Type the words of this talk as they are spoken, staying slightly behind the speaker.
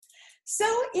So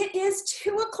it is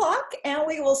 2 o'clock and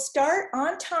we will start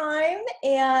on time.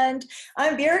 And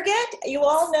I'm Birgit. You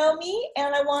all know me,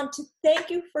 and I want to thank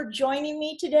you for joining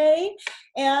me today.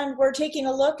 And we're taking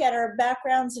a look at our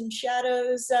Backgrounds and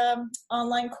Shadows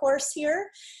online course here.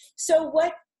 So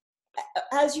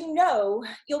as you know,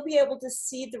 you'll be able to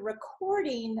see the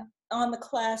recording on the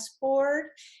class board.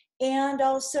 And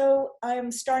also I'm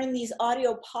starting these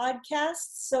audio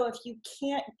podcasts. So if you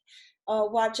can't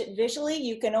watch it visually,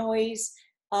 you can always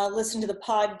listen to the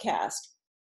podcast.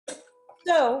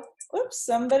 So, oops,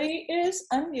 somebody is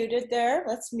unmuted there.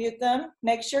 Let's mute them.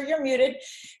 Make sure you're muted.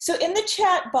 So in the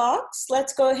chat box,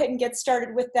 let's go ahead and get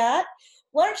started with that.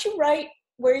 Why don't you write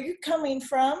where you're coming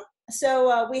from?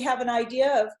 So we have an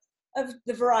idea of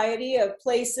the variety of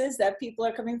places that people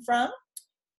are coming from.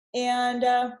 And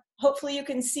hopefully you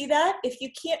can see that. If you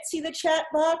can't see the chat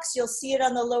box, you'll see it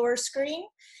on the lower screen.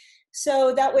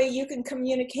 So that way you can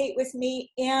communicate with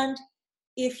me. And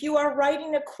if you are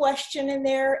writing a question in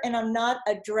there and I'm not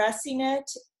addressing it,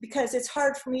 because it's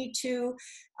hard for me to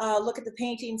look at the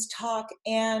paintings, talk,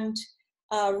 and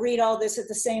read all this at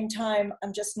the same time.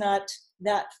 I'm just not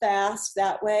that fast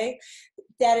that way.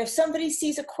 That if somebody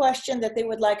sees a question that they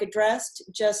would like addressed,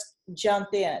 just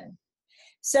jump in.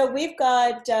 So we've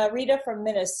got Rita from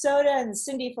Minnesota, and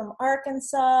Cindy from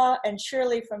Arkansas, and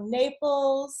Shirley from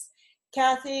Naples,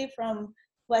 Kathy from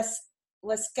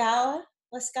Wascala,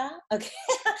 okay,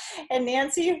 and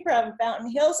Nancy from Fountain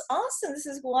Hills. Awesome, this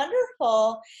is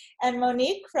wonderful. And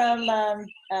Monique from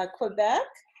Quebec.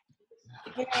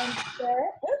 And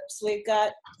oops, we've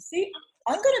got, see,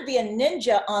 I'm going to be a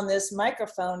ninja on this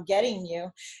microphone getting you,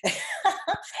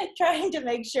 trying to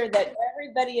make sure that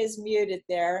everybody is muted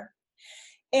there.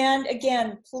 And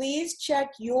again, please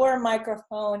check your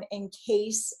microphone in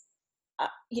case,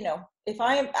 if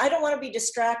I don't want to be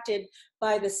distracted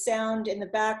by the sound in the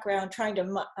background trying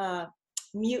to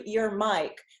mute your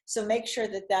mic. So make sure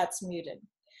that that's muted.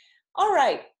 All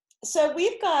right, so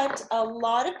we've got a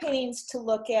lot of paintings to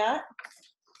look at.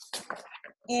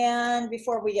 And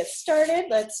before we get started,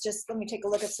 let me take a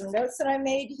look at some notes that I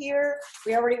made here.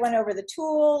 We already went over the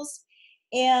tools.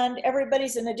 And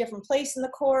everybody's in a different place in the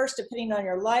course, depending on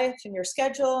your life and your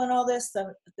schedule and all this.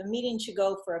 The meeting should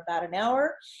go for about an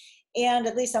hour. And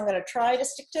at least I'm going to try to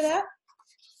stick to that.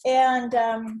 And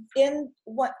in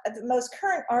the most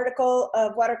current article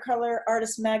of Watercolor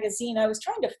Artist Magazine, I was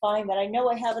trying to find that. I know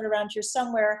I have it around here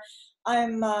somewhere.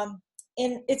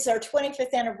 It's our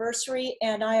 25th anniversary,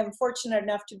 and I am fortunate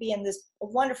enough to be in this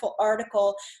wonderful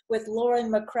article with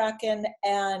Lauren McCracken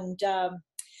and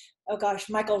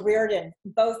Michael Reardon,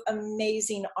 both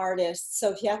amazing artists.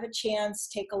 So if you have a chance,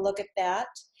 take a look at that.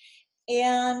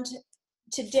 And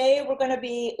today we're going to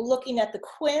be looking at the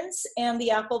quince and the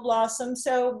apple blossom,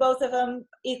 so both of them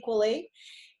equally.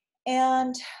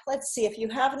 And let's see, if you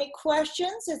have any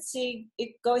questions,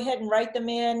 go ahead and write them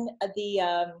in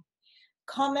the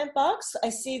comment box. I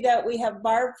see that we have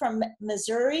Barb from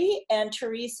Missouri and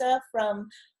Teresa from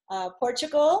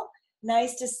Portugal.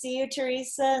 Nice to see you,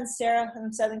 Teresa, and Sarah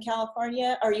from Southern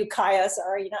California, or Ukiah,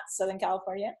 sorry, not Southern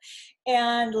California,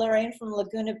 and Lorraine from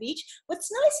Laguna Beach.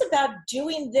 What's nice about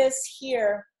doing this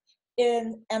here,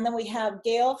 and then we have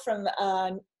Gail from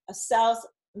South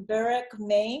Berwick,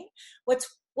 Maine.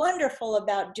 What's wonderful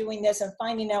about doing this and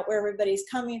finding out where everybody's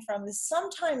coming from is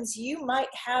sometimes you might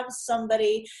have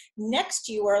somebody next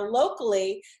to you or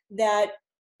locally that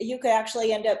you could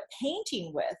actually end up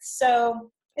painting with.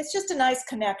 So it's just a nice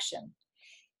connection.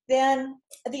 Then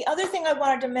the other thing I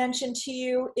wanted to mention to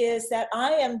you is that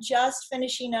I am just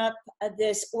finishing up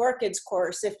this orchids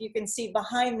course. If you can see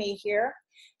behind me here,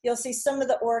 you'll see some of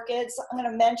the orchids. I'm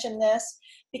going to mention this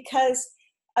because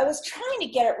I was trying to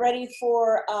get it ready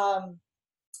for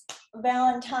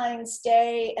Valentine's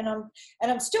Day, and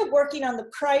I'm still working on the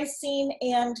pricing.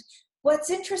 And what's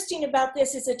interesting about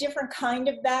this is a different kind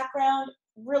of background,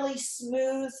 really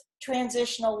smooth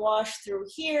transitional wash through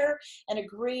here and a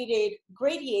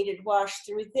gradiated wash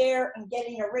through there, and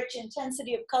getting a rich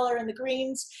intensity of color in the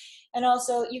greens. And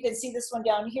also you can see this one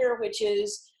down here, which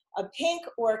is a pink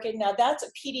orchid. Now that's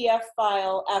a PDF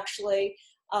file, actually.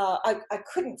 I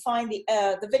couldn't find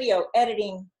the video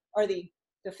editing or the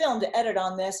film to edit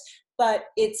on this, but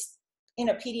it's in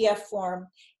a PDF form,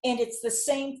 and it's the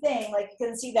same thing. Like you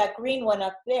can see that green one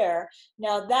up there.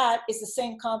 Now that is the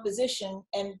same composition,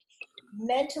 and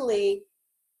mentally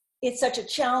it's such a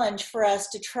challenge for us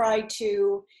to try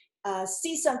to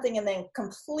see something and then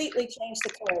completely change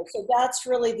the color. So that's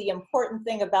really the important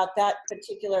thing about that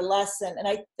particular lesson. And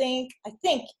I think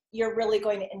you're really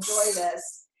going to enjoy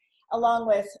this, along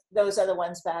with those other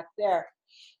ones back there.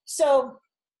 So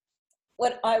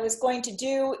what I was going to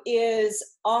do is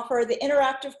offer the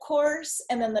interactive course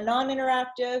and then the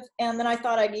non-interactive, and then I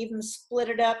thought I'd even split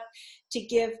it up to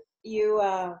give you,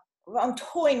 I'm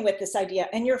toying with this idea,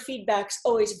 and your feedback's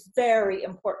always very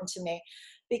important to me,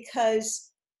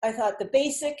 because I thought the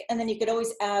basic, and then you could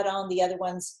always add on the other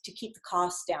ones to keep the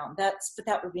costs down. But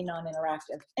that would be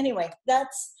non-interactive. Anyway,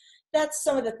 that's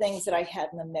some of the things that I had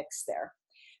in the mix there.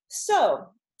 So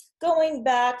going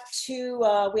back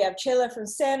to, we have Chayla from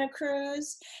Santa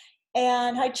Cruz.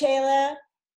 And hi, Chayla.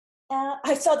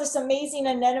 I saw this amazing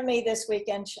anemone this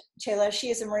weekend, Chayla.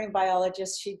 She is a marine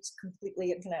biologist. She's completely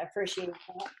going to appreciate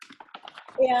that.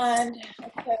 And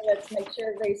okay, let's make sure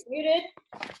everybody's muted.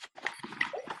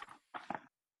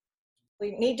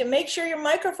 We need to make sure your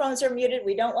microphones are muted.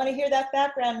 We don't want to hear that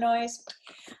background noise.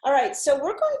 All right, so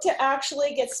we're going to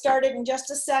actually get started in just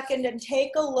a second and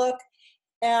take a look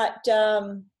at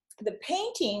the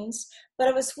paintings, but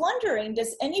I was wondering,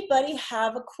 does anybody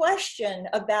have a question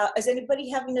about, is anybody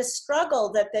having a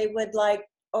struggle that they would like,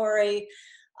 or a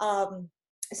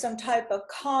some type of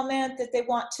comment that they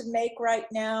want to make right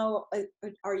now?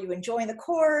 Are you enjoying the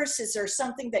course? Is there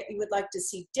something that you would like to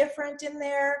see different in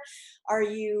there? Are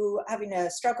you having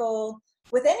a struggle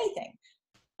with anything?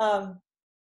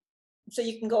 So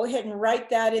you can go ahead and write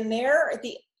that in there.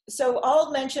 So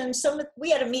I'll mention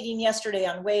we had a meeting yesterday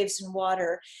on waves and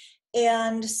water,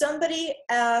 and somebody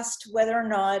asked whether or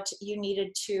not you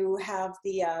needed to have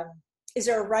the, is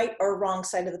there a right or wrong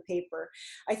side of the paper?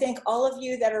 I think all of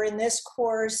you that are in this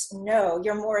course know,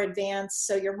 you're more advanced,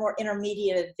 so you're more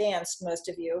intermediate advanced, most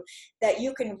of you, that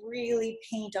you can really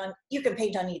paint on, you can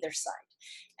paint on either side.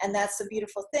 And that's the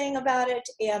beautiful thing about it.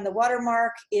 And the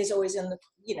watermark is always in the,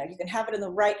 you can have it in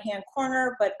the right-hand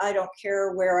corner, but I don't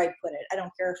care where I put it. I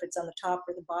don't care if it's on the top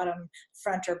or the bottom,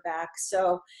 front or back.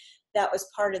 So that was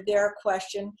part of their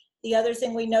question. The other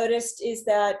thing we noticed is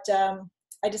that,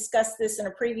 I discussed this in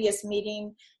a previous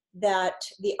meeting, that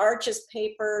the Arches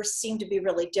paper seemed to be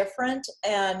really different.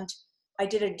 And I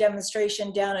did a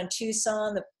demonstration down in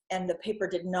Tucson, and the paper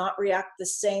did not react the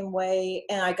same way.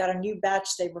 And I got a new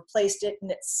batch, they replaced it,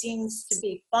 and it seems to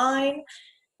be fine.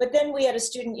 But then we had a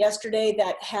student yesterday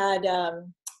that had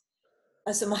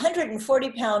some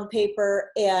 140-pound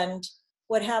paper, and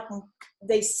what happened,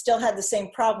 they still had the same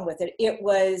problem with it. It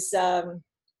was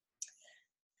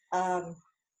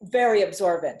very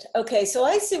absorbent. Okay, so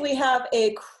I see we have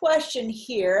a question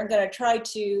here. I'm going to try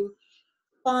to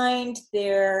find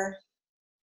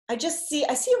I see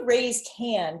a raised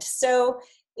hand. So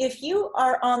if you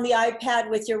are on the iPad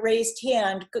with your raised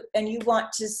hand and you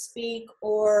want to speak,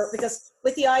 or because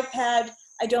with the iPad,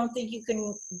 I don't think you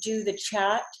can do the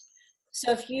chat.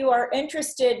 So if you are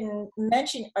interested in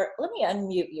mentioning, or let me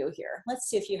unmute you here. Let's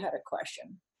see if you had a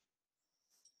question.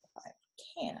 If I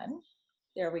can.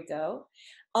 There we go.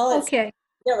 Okay.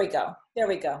 There we go. There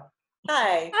we go.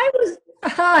 Hi.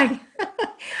 Hi.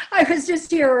 I was just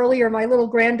here earlier. My little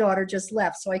granddaughter just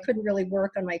left, so I couldn't really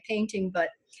work on my painting, but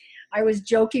I was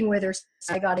joking with her.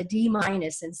 So I got a D-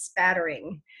 in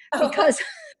spattering because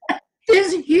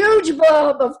this huge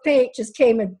blob of paint just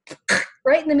came in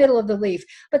right in the middle of the leaf.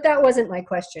 But that wasn't my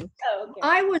question. Oh, okay.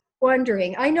 I was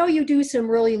wondering, I know you do some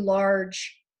really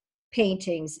large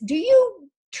paintings. Do you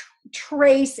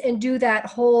trace and do that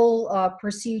whole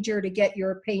procedure to get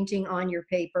your painting on your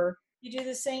paper? You do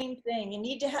the same thing. You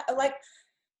need to have,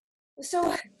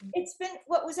 so it's been,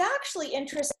 what was actually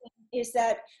interesting is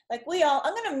that, I'm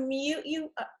going to mute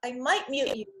you. I might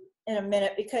mute you in a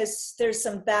minute because there's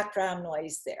some background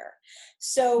noise there.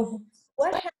 So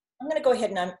what happens, I'm going to go ahead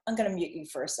and I'm going to mute you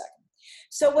for a second.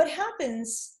 So what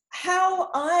happens, how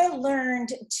I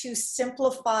learned to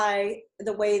simplify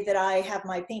the way that I have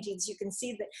my paintings, you can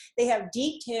see that they have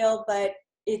detail, but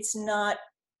it's not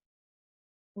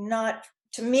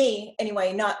to me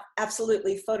anyway, not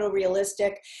absolutely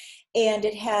photorealistic. And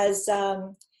it has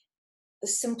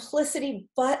simplicity,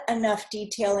 but enough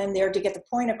detail in there to get the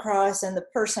point across and the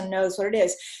person knows what it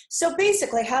is. So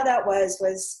basically how that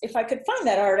was if I could find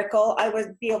that article, I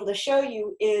would be able to show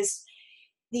you is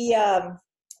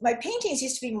my paintings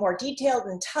used to be more detailed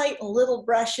and tight and little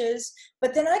brushes,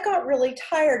 but then I got really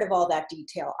tired of all that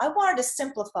detail. I wanted to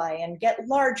simplify and get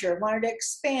larger, wanted to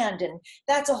expand, and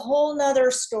that's a whole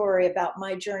nother story about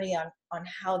my journey on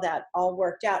how that all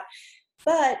worked out.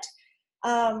 But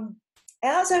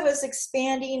as I was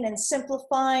expanding and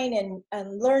simplifying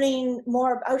and learning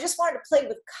more, I just wanted to play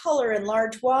with color and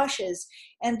large washes,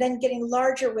 and then getting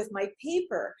larger with my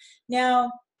paper.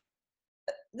 Now,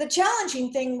 the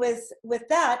challenging thing with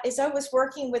that is I was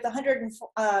working with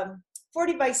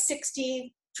 140 by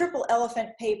 60 triple elephant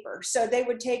paper. So they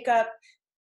would take up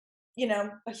you know,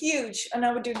 a huge, and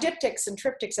I would do diptychs and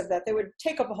triptychs of that. They would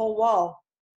take up a whole wall.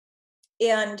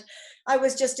 And I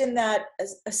was just in that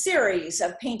a series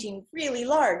of painting really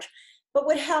large. But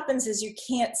what happens is you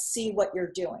can't see what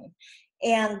you're doing.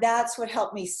 And that's what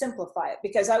helped me simplify it,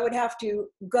 because I would have to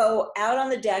go out on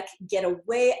the deck, get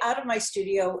away out of my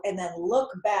studio, and then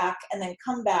look back, and then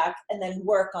come back, and then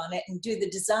work on it and do the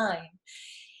design.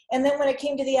 And then when it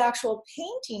came to the actual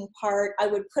painting part, I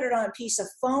would put it on a piece of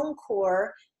foam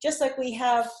core, just like we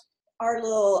have our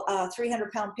little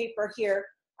 300-pound paper here.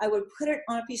 I would put it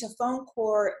on a piece of foam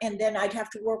core, and then I'd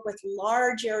have to work with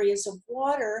large areas of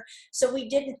water, so we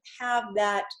didn't have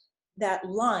that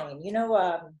line, you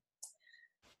know.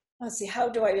 Let's see, how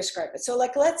do I describe it? So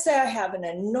like, let's say I have an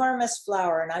enormous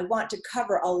flower and I want to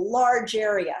cover a large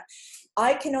area.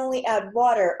 I can only add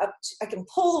water up to, I can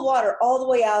pull the water all the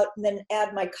way out and then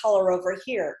add my color over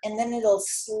here. And then it'll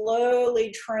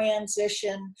slowly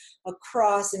transition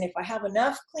across. And if I have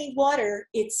enough clean water,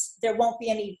 there won't be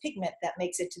any pigment that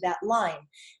makes it to that line.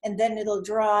 And then it'll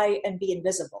dry and be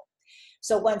invisible.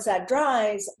 So once that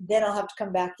dries, then I'll have to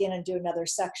come back in and do another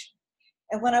section.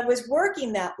 And when I was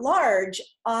working that large,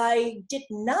 I did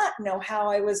not know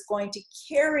how I was going to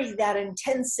carry that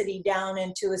intensity down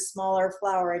into a smaller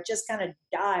flower. It just kind of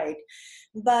died.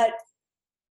 But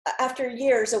after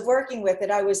years of working with it,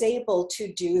 I was able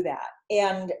to do that.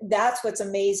 And that's what's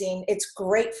amazing. It's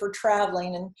great for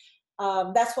traveling.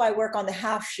 And that's why I work on the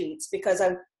half sheets, because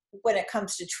when it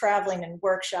comes to traveling and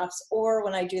workshops, or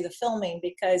when I do the filming,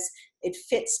 because it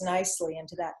fits nicely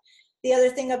into that. The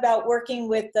other thing about working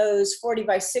with those 40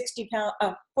 by 60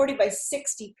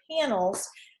 panels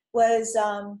was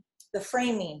the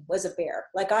framing was a bear.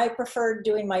 Like, I preferred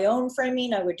doing my own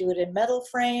framing. I would do it in metal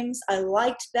frames. I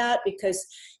liked that because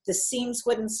the seams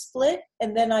wouldn't split.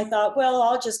 And then I thought, well,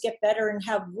 I'll just get better and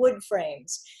have wood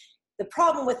frames. The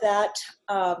problem with that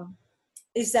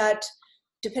is that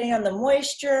depending on the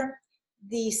moisture,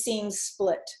 the seams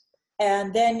split.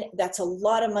 And then that's a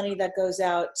lot of money that goes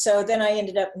out. So then I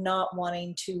ended up not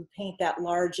wanting to paint that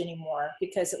large anymore,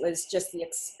 because it was just the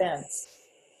expense.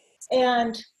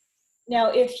 And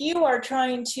now, if you are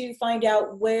trying to find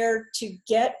out where to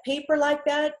get paper like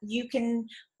that, you can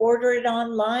order it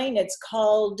online. It's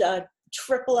called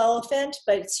Triple Elephant,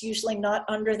 but it's usually not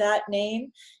under that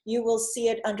name. You will see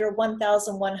it under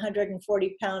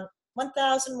 1,114 pound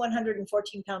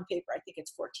paper. I think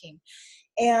it's 14.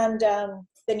 And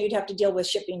then you'd have to deal with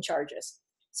shipping charges.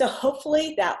 So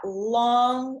hopefully that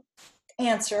long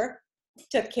answer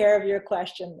took care of your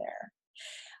question there.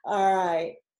 All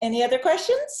right, any other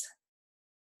questions?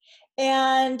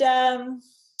 And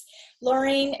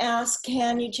Laureen asked,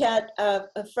 can you chat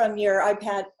from your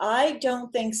iPad? I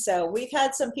don't think so. We've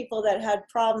had some people that had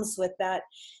problems with that.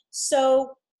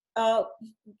 So I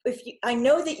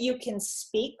know that you can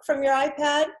speak from your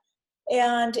iPad,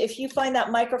 and if you find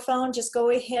that microphone, just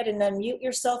go ahead and unmute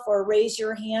yourself or raise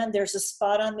your hand. There's a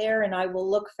spot on there, and I will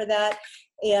look for that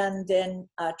and then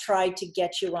try to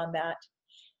get you on that.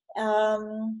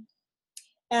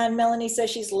 And Melanie says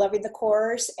she's loving the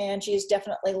course, and she's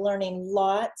definitely learning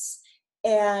lots,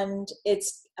 and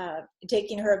it's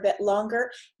taking her a bit longer.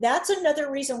 That's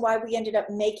another reason why we ended up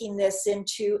making this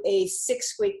into a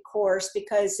 6-week course,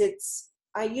 because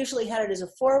I usually had it as a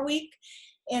 4-week,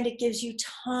 and it gives you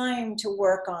time to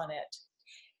work on it.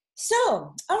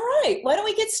 So, all right, why don't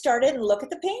we get started and look at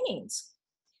the paintings?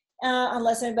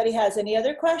 Unless anybody has any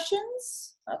other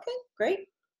questions. Okay, great.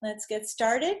 Let's get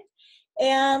started.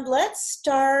 And let's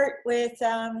start with,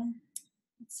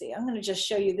 let's see, I'm going to just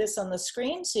show you this on the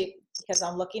screen because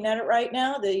I'm looking at it right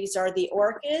now. These are the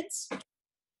orchids.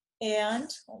 And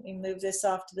let me move this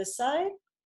off to the side.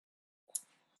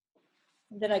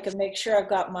 And then I can make sure I've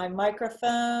got my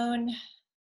microphone.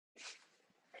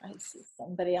 I see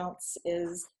somebody else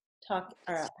is talking,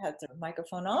 or has their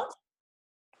microphone off.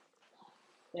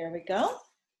 There we go.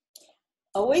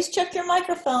 Always check your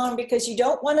microphone, because you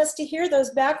don't want us to hear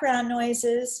those background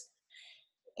noises.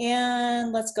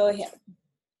 And let's go ahead.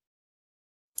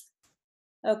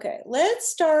 Okay, let's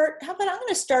start. How about I'm going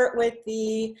to start with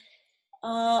the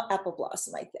apple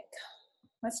blossom, I think.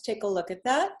 Let's take a look at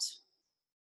that.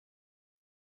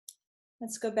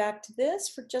 Let's go back to this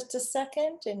for just a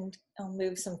second, and I'll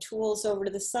move some tools over to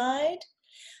the side.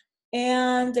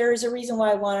 And there's a reason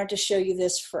why I wanted to show you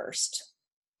this first.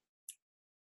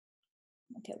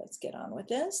 Okay, let's get on with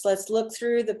this. Let's look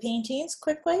through the paintings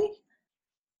quickly.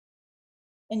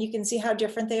 And you can see how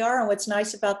different they are. And what's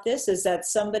nice about this is that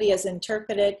somebody has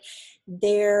interpreted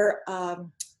their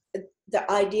the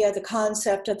idea, the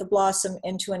concept of the blossom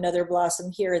into another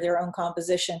blossom here, their own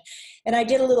composition. And I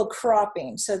did a little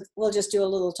cropping, so we'll just do a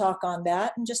little talk on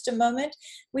that in just a moment.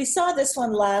 We saw this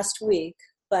one last week,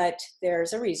 but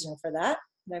there's a reason for that.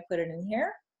 I put it in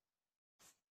here.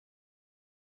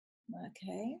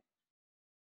 Okay.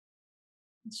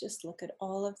 Let's just look at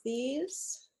all of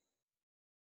these.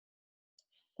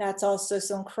 That's also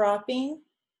some cropping.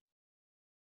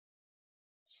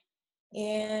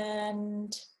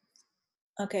 And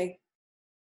okay,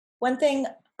 one thing,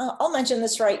 I'll mention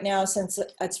this right now since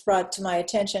it's brought to my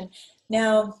attention.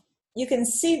 Now, you can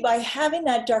see by having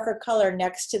that darker color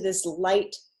next to this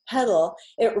light petal,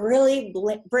 it really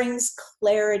brings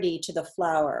clarity to the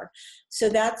flower. So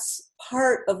that's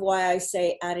part of why I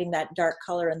say adding that dark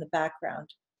color in the background.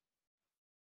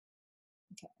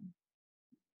 Okay.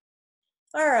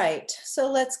 All right, so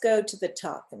let's go to the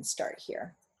top and start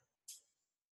here.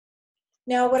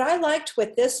 Now, what I liked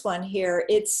with this one here,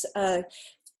 it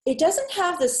doesn't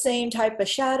have the same type of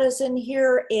shadows in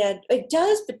here, and it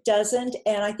does but doesn't,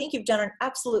 and I think you've done an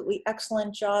absolutely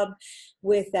excellent job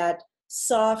with that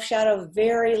soft shadow,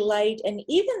 very light, and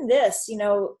even this, you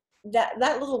know, that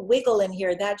little wiggle in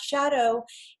here, that shadow,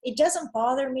 it doesn't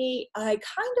bother me. I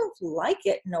kind of like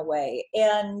it in a way,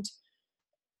 and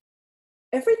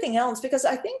everything else, because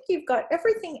I think you've got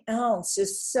everything else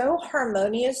is so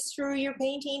harmonious through your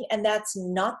painting, and that's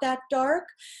not that dark.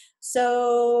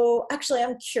 So actually,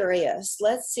 I'm curious.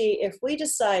 Let's see if we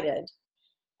decided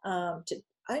I'm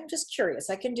just curious.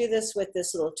 I can do this with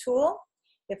this little tool.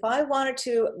 If I wanted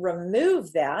to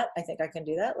remove that, I think I can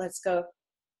do that. Let's go.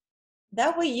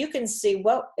 That way you can see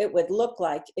what it would look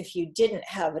like if you didn't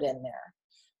have it in there.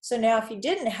 So now if you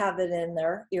didn't have it in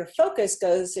there, your focus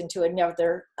goes into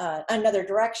another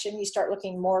direction. You start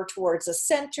looking more towards the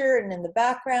center and in the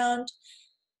background.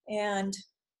 And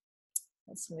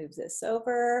let's move this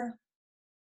over.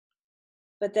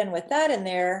 But then with that in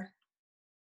there,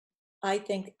 I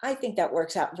think that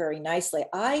works out very nicely.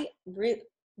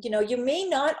 You know, you may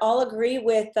not all agree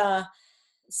with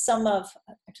some of,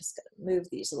 I'm just gonna move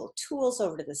these little tools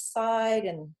over to the side,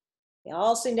 and they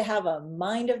all seem to have a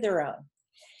mind of their own.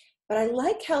 But I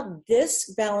like how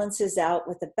this balances out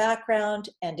with the background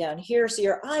and down here, so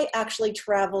your eye actually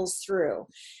travels through.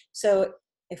 So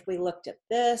if we looked at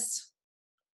this,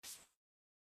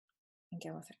 and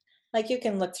go with it, like you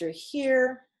can look through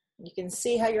here, you can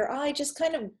see how your eye just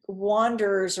kind of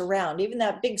wanders around. Even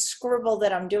that big scribble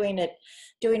that I'm doing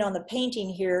on the painting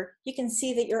here, you can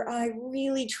see that your eye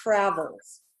really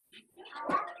travels.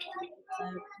 Okay,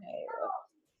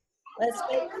 let's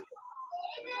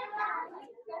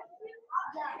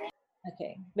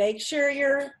make sure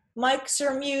your mics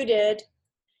are muted.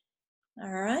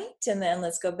 All right, and then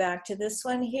let's go back to this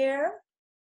one here.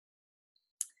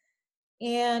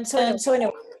 And so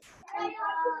anyway,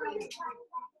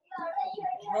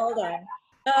 hold on.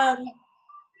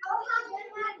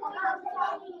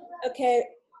 Okay,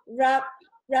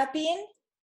 Rapping,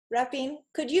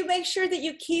 could you make sure that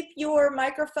you keep your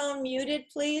microphone muted,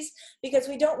 please? Because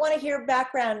we don't want to hear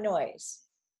background noise.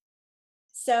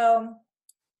 So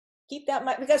keep that,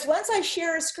 because once I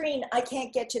share a screen, I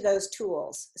can't get to those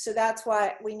tools. So that's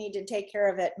why we need to take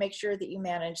care of it. Make sure that you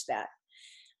manage that.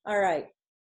 All right.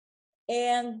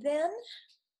 And then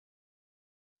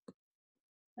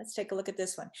let's take a look at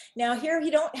this one. Now here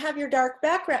you don't have your dark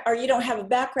background, or you don't have a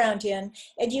background in,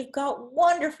 and you've got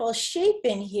wonderful shape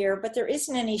in here, but there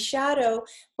isn't any shadow.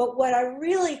 But what I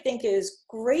really think is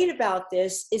great about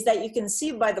this is that you can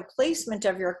see by the placement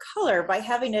of your color, by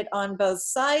having it on both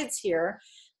sides here.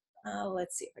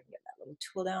 Let's see if I can get that little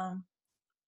tool down.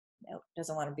 Nope,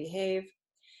 doesn't want to behave.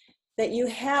 That you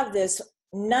have this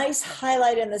nice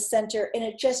highlight in the center, and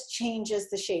it just changes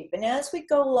the shape. And as we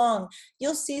go along,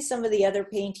 you'll see some of the other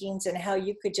paintings and how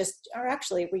you could just, or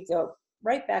actually if we go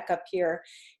right back up here,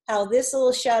 how this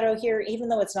little shadow here, even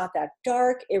though it's not that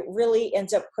dark, it really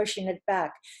ends up pushing it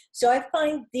back. So I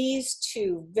find these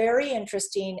two very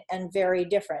interesting and very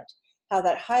different. How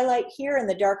that highlight here and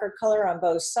the darker color on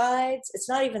both sides, it's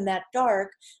not even that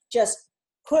dark, just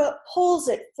pulls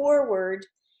it forward.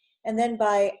 And then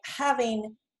by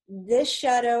having this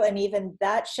shadow and even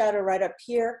that shadow right up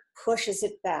here, pushes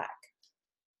it back.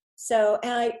 So,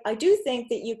 and I do think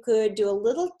that you could do a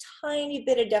little tiny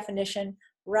bit of definition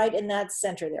right in that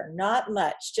center there. Not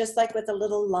much, just like with a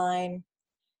little line,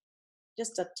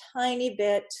 just a tiny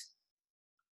bit,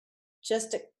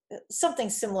 just something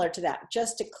similar to that,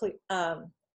 just to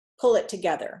pull it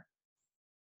together,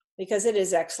 because it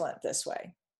is excellent this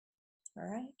way. All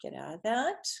right, get out of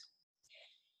that.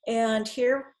 And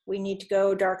here we need to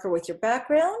go darker with your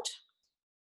background.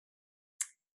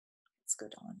 Let's go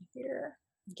down here.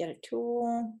 Get a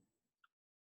tool.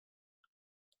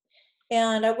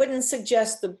 And I wouldn't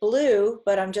suggest the blue,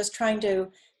 but I'm just trying to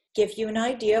give you an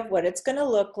idea of what it's going to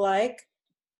look like.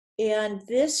 And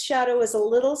this shadow is a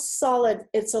little solid,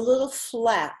 it's a little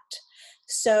flat.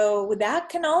 So that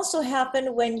can also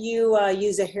happen when you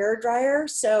use a hair dryer.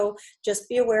 So just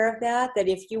be aware of that, that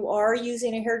if you are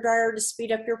using a hair dryer to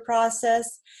speed up your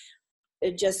process,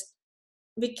 just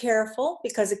be careful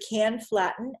because it can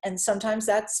flatten, and sometimes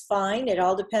that's fine. It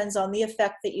all depends on the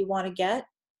effect that you want to get.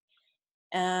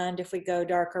 And if we go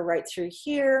darker right through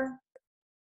here,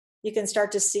 you can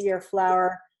start to see your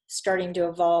flower starting to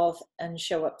evolve and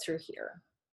show up through here.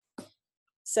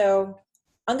 So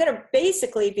I'm going to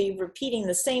basically be repeating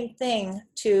the same thing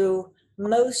to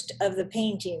most of the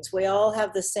paintings. We all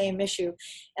have the same issue.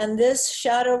 And this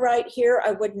shadow right here,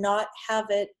 I would not have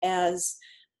it as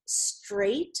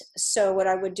straight. So what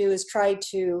I would do is try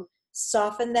to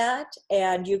soften that,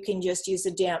 and you can just use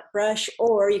a damp brush,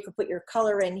 or you could put your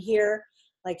color in here.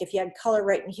 Like if you had color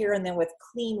right in here and then with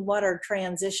clean water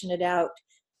transition it out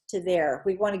to there.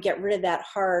 We want to get rid of that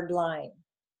hard line.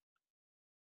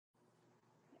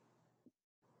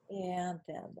 And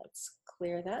then let's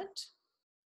clear that.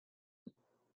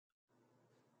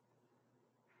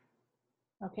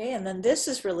 Okay, and then this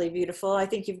is really beautiful. I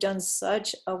think you've done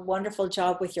such a wonderful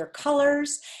job with your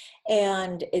colors,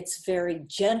 and it's very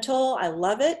gentle. I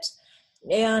love it.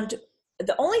 And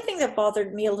the only thing that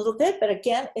bothered me a little bit, but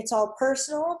again, it's all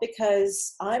personal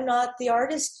because I'm not the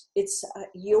artist. It's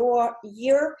your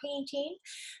painting,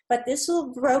 but this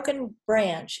little broken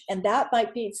branch, and that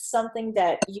might be something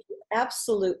that you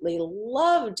absolutely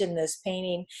loved in this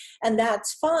painting, and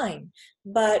that's fine.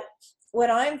 But what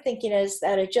I'm thinking is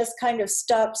that it just kind of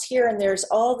stops here, and there's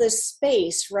all this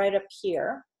space right up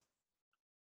here.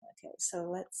 Okay, so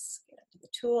let's get into the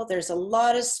tool. There's a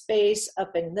lot of space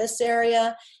up in this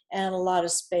area and a lot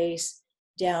of space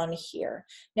down here.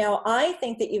 Now, I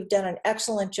think that you've done an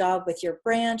excellent job with your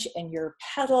branch and your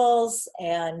petals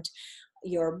and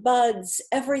your buds.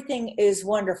 Everything is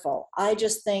wonderful. I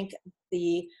just think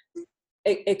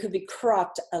it could be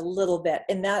cropped a little bit,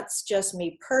 and that's just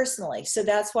me personally. So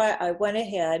that's why I went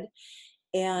ahead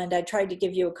and I tried to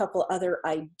give you a couple other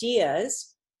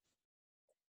ideas.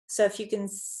 So if you can,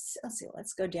 let's see,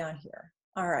 let's go down here.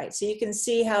 All right, so you can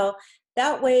see how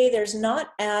that way there's not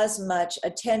as much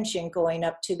attention going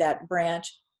up to that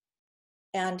branch,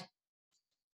 and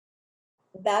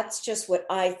that's just what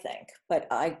I think, but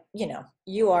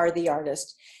you are the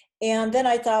artist. And then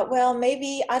I thought, well,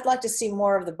 maybe I'd like to see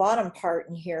more of the bottom part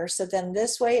in here. So then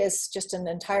this way is just an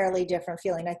entirely different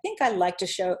feeling. I think I'd like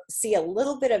to see a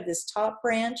little bit of this top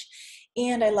branch,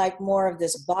 and I like more of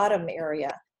this bottom area.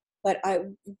 But I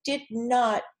did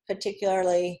not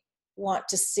particularly want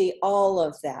to see all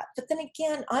of that. But then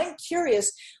again, I'm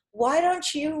curious, why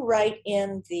don't you write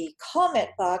in the comment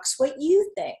box what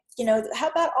you think? How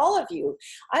about all of you?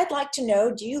 I'd like to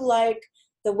know, do you like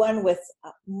the one with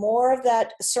more of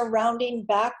that surrounding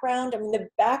background? I mean, the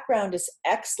background is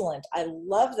excellent. I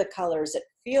love the colors. It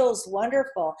feels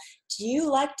wonderful. Do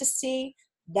you like to see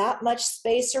that much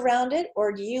space around it,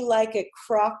 or do you like it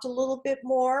cropped a little bit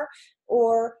more,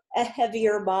 or a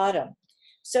heavier bottom?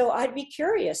 So I'd be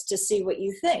curious to see what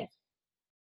you think.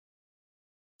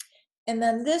 And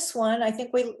then this one, I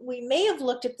think we may have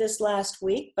looked at this last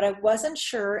week, but I wasn't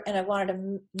sure, and I wanted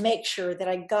to make sure that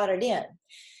I got it in.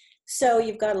 So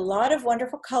you've got a lot of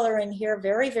wonderful color in here,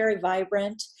 very, very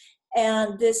vibrant.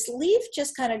 And this leaf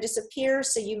just kind of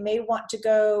disappears, so you may want to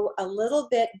go a little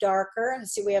bit darker. And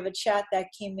see, we have a chat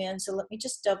that came in, so let me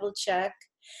just double check.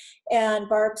 And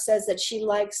Barb says that she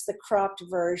likes the cropped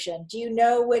version. Do you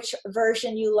know which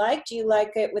version you like? Do you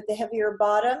like it with the heavier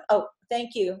bottom? Oh,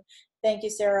 thank you. Thank you,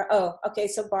 Sarah. Oh, okay,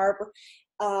 so Barb,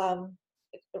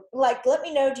 let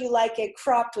me know, do you like it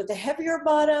cropped with the heavier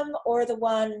bottom, or the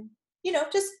one,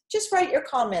 just write your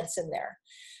comments in there.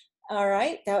 All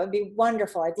right, that would be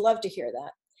wonderful. I'd love to hear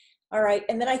that. All right,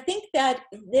 and then I think that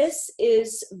this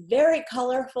is very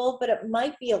colorful, but it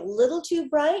might be a little too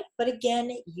bright, but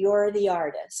again, you're the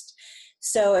artist.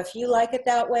 So if you like it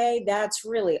that way, that's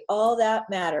really all that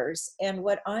matters. And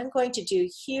what I'm going to do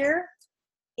here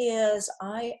is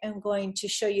I am going to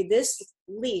show you this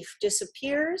leaf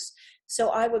disappears. So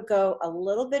I would go a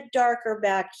little bit darker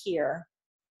back here.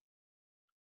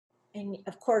 And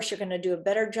of course, you're going to do a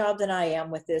better job than I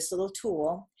am with this little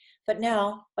tool. But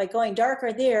now, by going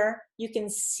darker there, you can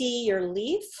see your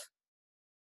leaf,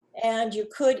 and you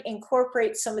could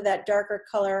incorporate some of that darker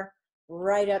color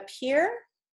right up here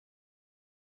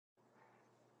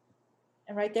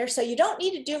and right there. So you don't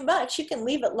need to do much. You can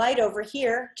leave it light over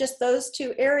here, just those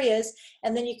two areas,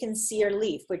 and then you can see your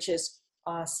leaf, which is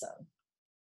awesome.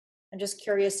 I'm just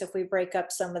curious if we break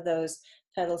up some of those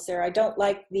petals there. I don't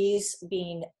like these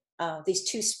being, these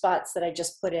two spots that I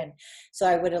just put in. So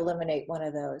I would eliminate one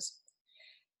of those.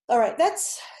 All right,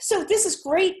 so this is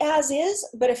great as is,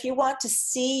 but if you want to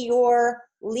see your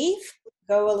leaf,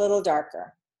 go a little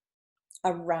darker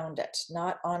around it,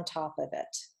 not on top of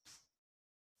it.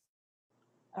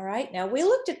 All right, now we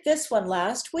looked at this one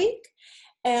last week,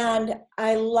 and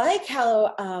I like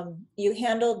how you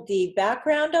handled the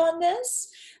background on this,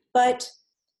 but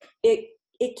it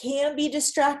can be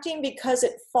distracting because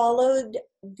it followed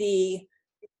the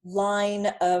line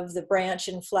of the branch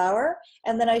and flower.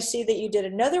 And then I see that you did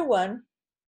another one,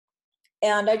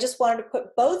 and I just wanted to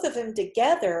put both of them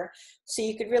together so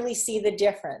you could really see the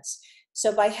difference.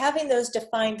 So by having those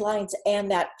defined lines and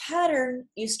that pattern,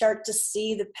 you start to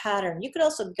see the pattern. You could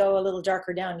also go a little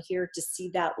darker down here to see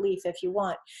that leaf if you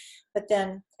want. But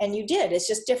then, and you did, it's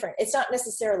just different. It's not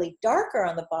necessarily darker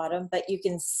on the bottom, but you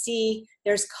can see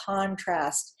there's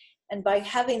contrast. And by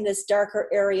having this darker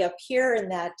area up here in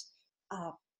that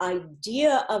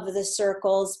idea of the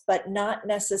circles, but not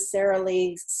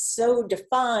necessarily so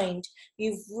defined,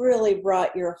 you've really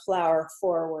brought your flower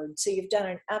forward. So you've done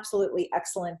an absolutely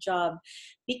excellent job.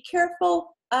 Be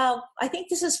careful. I think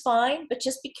this is fine, but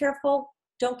just be careful.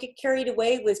 Don't get carried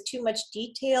away with too much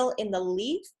detail in the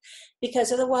leaf,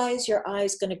 because otherwise your eye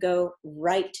is going to go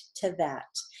right to that.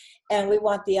 And we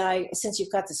want the eye, since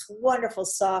you've got this wonderful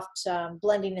soft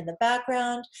blending in the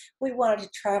background, we want it to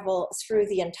travel through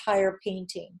the entire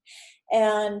painting.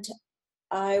 And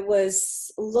I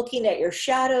was looking at your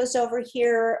shadows over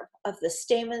here of the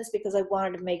stamens because I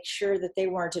wanted to make sure that they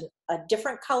weren't a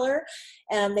different color,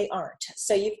 and they aren't.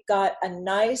 So you've got a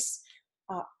nice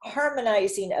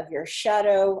harmonizing of your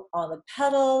shadow on the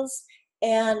petals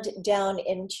and down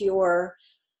into your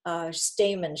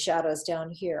stamen shadows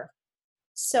down here.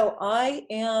 So I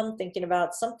am thinking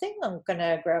about something. I'm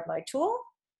gonna grab my tool.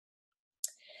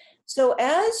 So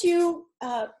as you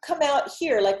come out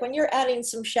here, like when you're adding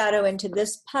some shadow into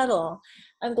this petal,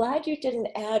 I'm glad you didn't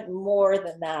add more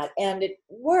than that. And it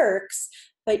works,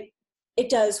 but it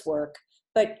does work.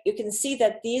 But you can see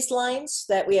that these lines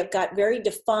that we have got very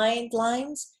defined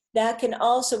lines, that can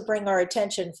also bring our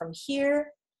attention from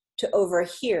here to over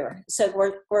here. So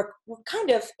we're kind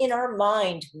of in our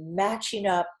mind matching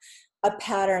up a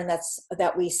pattern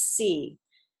that we see.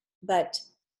 But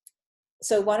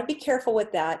so I want to be careful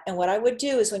with that. And what I would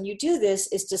do is when you do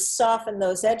this is to soften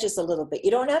those edges a little bit.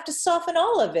 You don't have to soften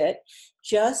all of it,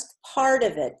 just part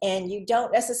of it. And you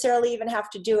don't necessarily even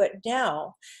have to do it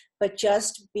now, but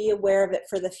just be aware of it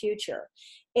for the future.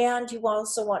 And you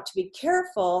also want to be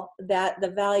careful that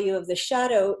the value of the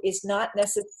shadow is not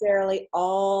necessarily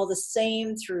all the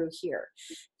same through here.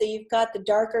 So you've got the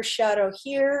darker shadow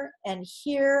here, and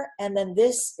then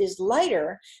this is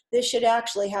lighter. This should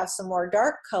actually have some more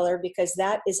dark color because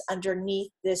that is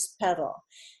underneath this petal.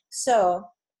 So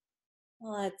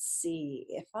let's see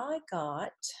if I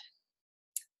got,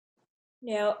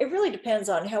 now it really depends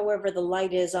on however the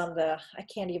light is on the, I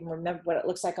can't even remember what it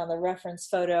looks like on the reference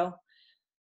photo.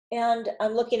 And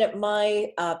I'm looking at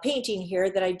my painting here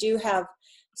that I do have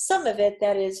some of it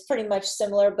that is pretty much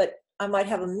similar, but I might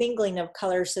have a mingling of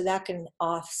colors so that can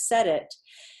offset it.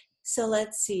 So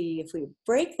let's see if we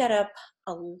break that up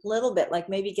a little bit, like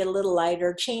maybe get a little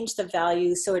lighter, change the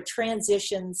value so it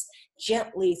transitions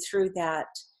gently through that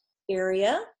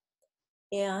area.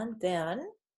 And then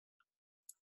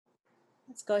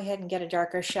let's go ahead and get a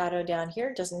darker shadow down here.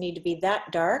 It doesn't need to be that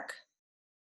dark.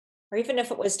 Or even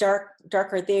if it was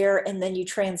darker there and then you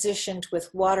transitioned with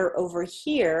water over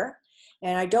here,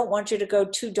 and I don't want you to go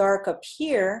too dark up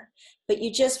here, but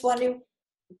you just want to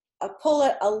pull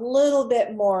it a little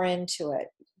bit more into it.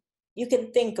 You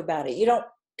can think about it. You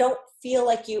don't feel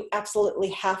like you absolutely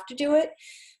have to do it,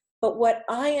 but what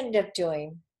I end up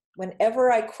doing,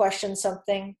 whenever I question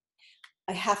something,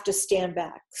 I have to stand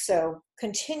back. So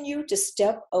continue to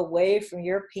step away from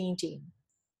your painting.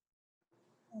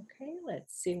 Okay,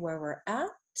 let's see where we're at.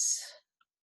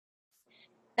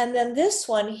 And then this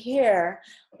one here,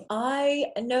 I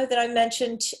know that I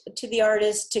mentioned to the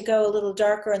artist to go a little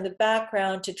darker in the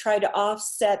background to try to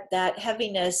offset that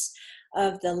heaviness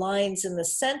of the lines in the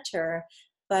center,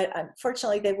 but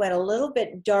unfortunately they went a little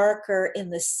bit darker in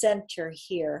the center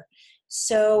here.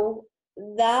 So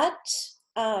that,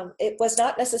 it was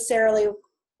not necessarily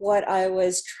what I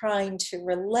was trying to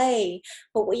relay,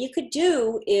 but what you could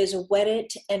do is wet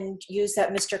it and use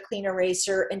that Mr. Clean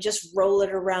Eraser and just roll it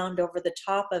around over the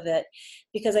top of it,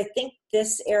 because I think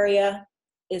this area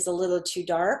is a little too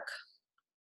dark.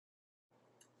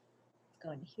 Go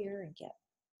in here and get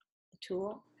the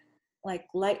tool. like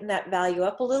lighten that value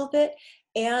up a little bit.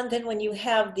 And then when you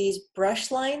have these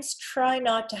brush lines, try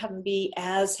not to have them be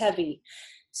as heavy.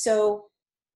 So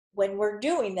when we're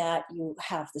doing that, you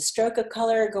have the stroke of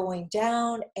color going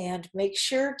down, and make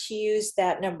sure to use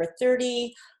that number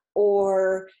 30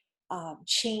 or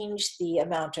change the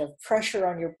amount of pressure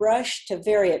on your brush to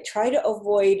vary it. Try to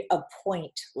avoid a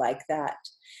point like that.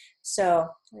 So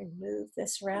let me move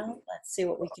this around. Let's see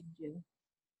what we can do.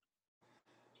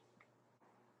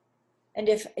 And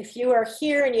if you are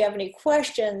here and you have any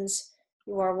questions,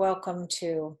 you are welcome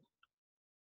to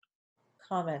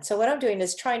comment. So what I'm doing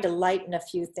is trying to lighten a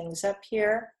few things up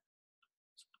here.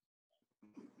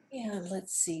 And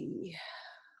let's see.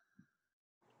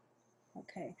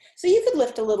 Okay, so you could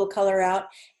lift a little color out,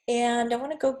 and I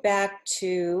want to go back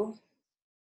to,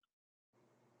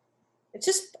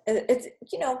 it's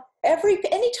you know,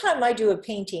 anytime I do a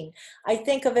painting, I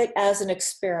think of it as an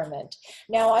experiment.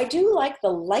 Now, I do like the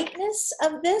lightness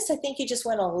of this. I think you just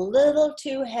went a little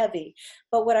too heavy.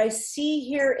 But what I see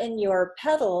here in your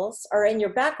petals, or in your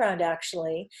background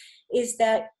actually, is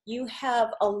that you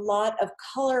have a lot of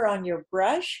color on your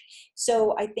brush.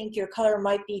 So I think your color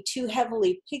might be too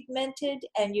heavily pigmented,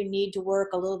 and you need to work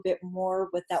a little bit more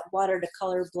with that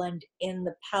watercolor blend in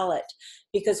the palette.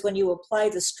 Because when you apply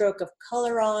the stroke of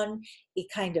color on, it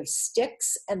kind of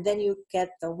sticks, and then you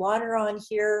get the water on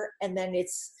here, and then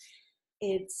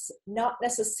it's not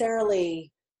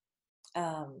necessarily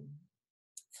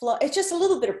it's just a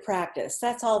little bit of practice.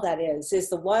 That's all that is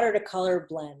the water to color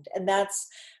blend, and that's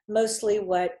mostly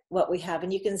what we have.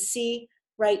 And you can see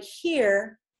right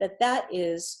here that that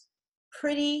is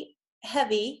pretty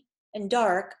heavy and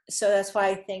dark, so that's why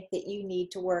I think that you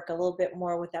need to work a little bit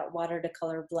more with that water to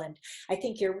color blend. I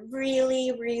think you're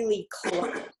really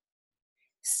close.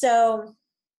 So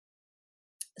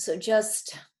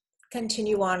just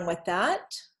continue on with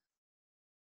that.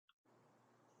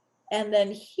 And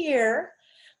then here,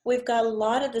 we've got a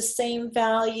lot of the same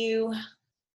value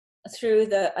through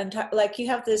the entire, like you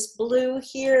have this blue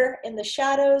here in the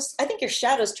shadows. I think your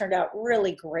shadows turned out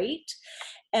really great.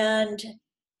 And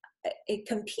it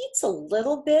competes a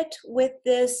little bit with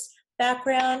this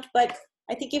background, but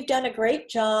I think you've done a great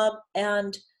job.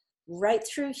 And right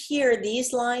through here,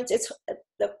 these lines,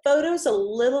 the photo's a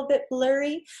little bit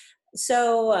blurry.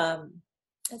 So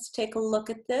let's take a look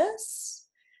at this.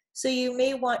 So you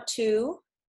may want to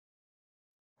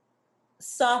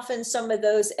soften some of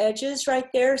those edges right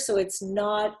there so it's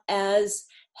not as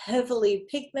heavily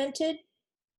pigmented.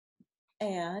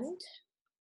 And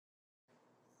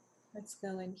let's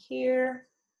go in here.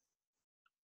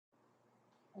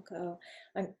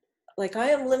 Okay, I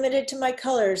am limited to my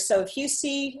colors, so if you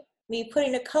see me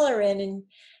putting a color in,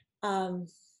 and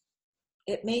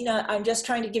it may not, I'm just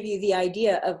trying to give you the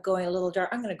idea of going a little dark.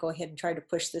 I'm going to go ahead and try to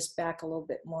push this back a little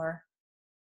bit more.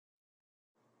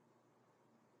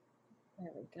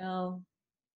 There we go.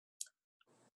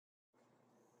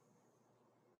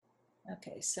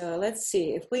 Okay, so let's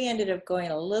see if we ended up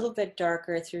going a little bit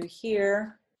darker through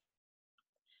here.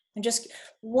 And just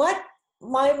what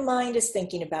my mind is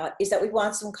thinking about is that we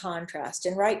want some contrast.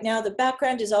 And right now the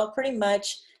background is all pretty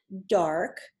much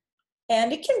dark,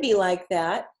 and it can be like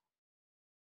that.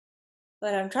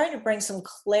 But I'm trying to bring some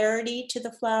clarity to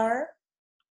the flower.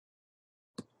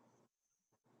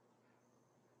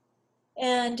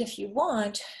 And if you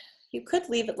want, you could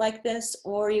leave it like this,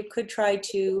 or you could try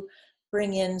to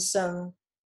bring in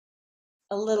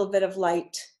a little bit of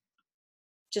light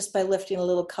just by lifting a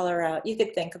little color out. You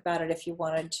could think about it if you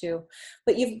wanted to,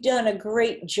 but you've done a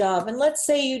great job. And let's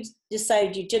say you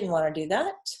decided you didn't want to do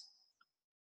that.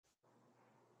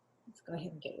 Let's go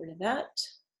ahead and get rid of that.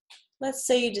 Let's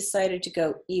say you decided to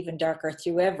go even darker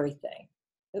through everything.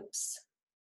 Oops.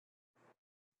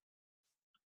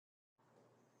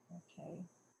 Okay.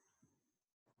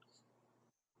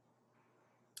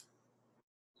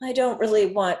 I don't really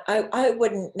want, I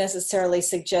wouldn't necessarily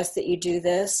suggest that you do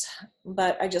this,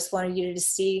 but I just wanted you to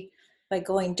see by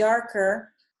going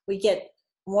darker, we get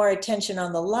more attention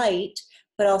on the light,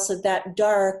 but also that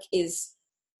dark is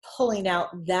pulling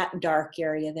out that dark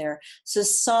area there. So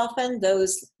soften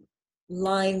those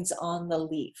lines on the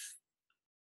leaf.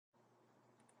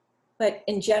 But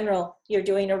in general, you're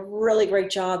doing a really great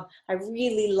job. I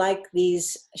really like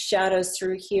these shadows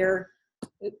through here.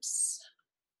 Oops.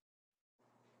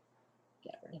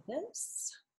 Get rid of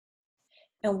this.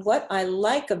 And what I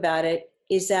like about it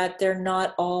is that they're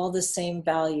not all the same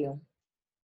value.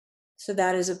 So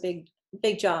that is a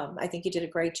big job. I think you did a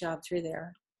great job through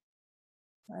there.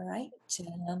 All right,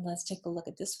 and let's take a look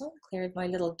at this one. Cleared my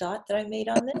little dot that I made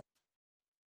on this.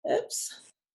 Oops.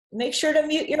 Make sure to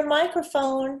mute your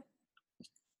microphone.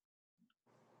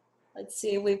 Let's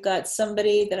see, we've got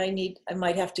somebody that I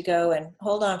might have to go and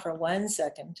hold on for 1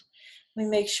 second. Let me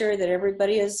make sure that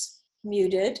everybody is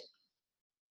muted.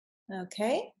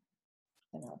 Okay,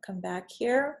 and I'll come back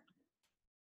here.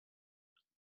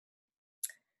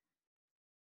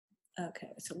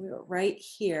 Okay, so we were right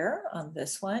here on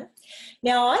this one.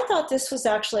 Now, I thought this was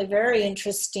actually very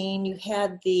interesting. You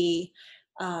had the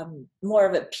more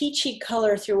of a peachy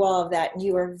color through all of that, and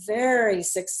you were very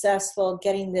successful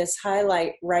getting this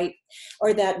highlight right,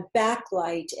 or that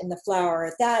backlight in the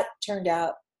flower. That turned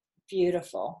out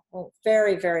beautiful. Well,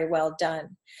 very, very well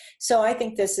done. So I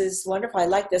think this is wonderful. I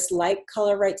like this light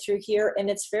color right through here, and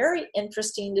it's very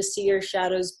interesting to see your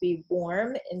shadows be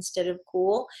warm instead of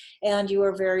cool, and you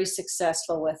were very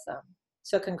successful with them.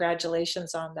 So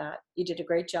congratulations on that. You did a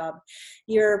great job.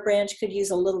 Your branch could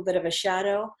use a little bit of a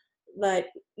shadow, but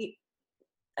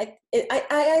I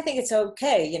think it's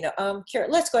okay. You know, Kira,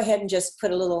 let's go ahead and just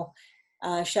put a little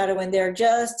shadow in there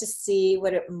just to see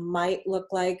what it might look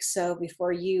like. So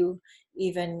before you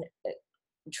even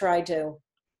try to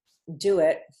do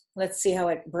it, let's see how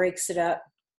it breaks it up.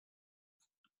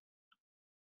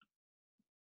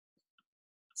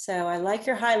 So I like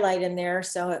your highlight in there.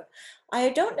 So I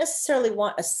don't necessarily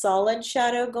want a solid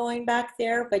shadow going back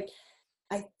there, but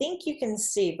I think you can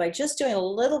see by just doing a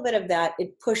little bit of that,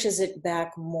 it pushes it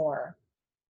back more.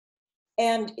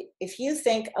 And if you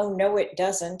think, oh, no, it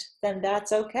doesn't, then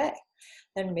that's okay.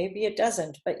 Then maybe it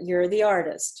doesn't, but you're the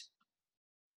artist.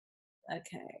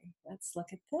 Okay, let's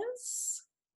look at this.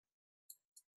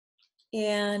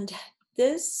 And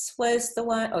this was the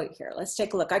one, oh, here, let's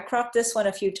take a look. I cropped this one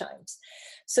a few times.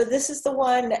 So this is the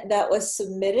one that was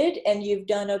submitted, and you've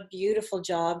done a beautiful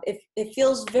job. It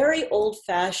feels very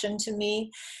old-fashioned to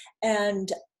me.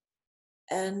 And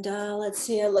let's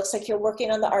see, it looks like you're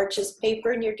working on the Arches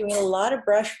paper, and you're doing a lot of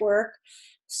brush work.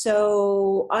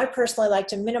 So I personally like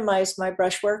to minimize my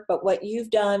brush work, but what you've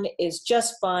done is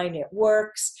just fine. It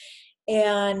works.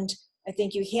 And I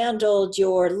think you handled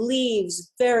your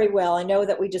leaves very well. I know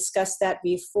that we discussed that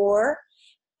before.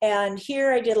 And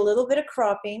here I did a little bit of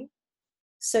cropping.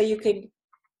 So you could,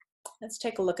 let's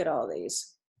take a look at all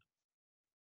these.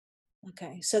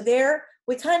 Okay, so there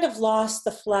we kind of lost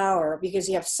the flower because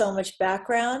you have so much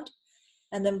background.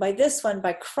 And then by this one,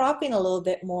 by cropping a little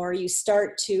bit more, you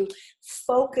start to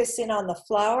focus in on the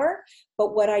flower.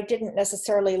 But what I didn't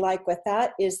necessarily like with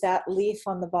that is that leaf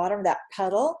on the bottom, that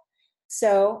petal.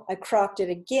 So I cropped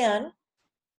it again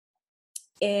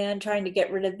and trying to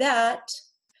get rid of that.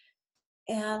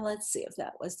 And let's see if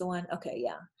that was the one. Okay,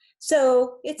 yeah.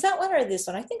 So it's that one or this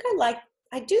one. I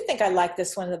do think I like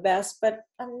this one the best, but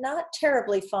I'm not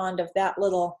terribly fond of that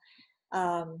little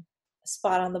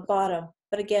spot on the bottom.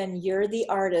 But again, you're the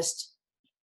artist,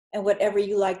 and whatever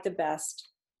you like the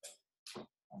best.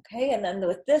 Okay, and then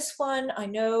with this one, I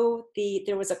know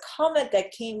there was a comment that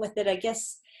came with it. I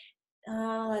guess,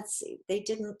 let's see, they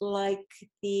didn't like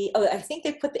I think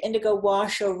they put the indigo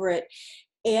wash over it.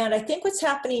 And I think what's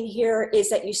happening here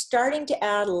is that you're starting to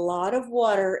add a lot of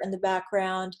water in the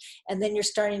background, and then you're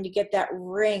starting to get that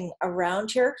ring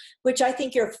around here, which I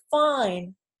think you're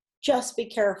fine. Just be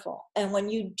careful. And when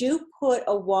you do put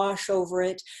a wash over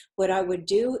it, what I would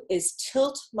do is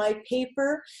tilt my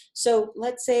paper. So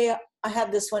let's say I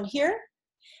have this one here.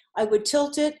 I would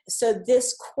tilt it so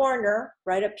this corner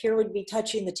right up here would be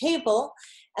touching the table,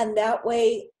 and that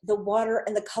way the water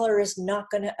and the color is not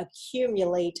going to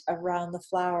accumulate around the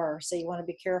flower. So you want to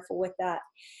be careful with that.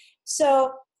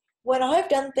 So when I've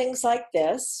done things like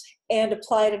this and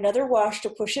applied another wash to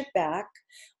push it back,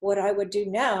 what I would do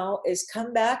now is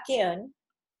come back in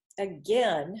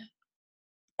again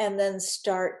and then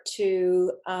start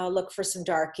to look for some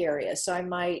dark areas. So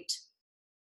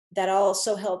that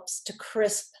also helps to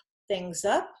crisp things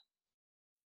up.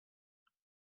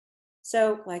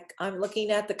 So like I'm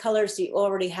looking at the colors you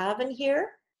already have in here.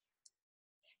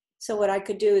 So what I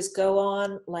could do is go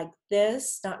on like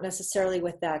this, not necessarily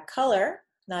with that color,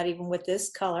 not even with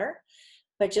this color,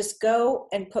 but just go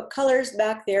and put colors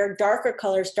back there, darker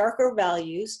colors, darker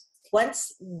values.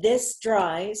 Once this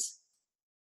dries,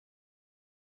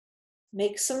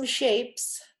 make some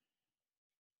shapes,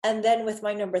 and then with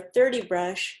my number 30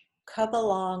 brush, come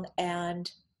along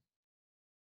and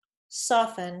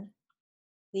soften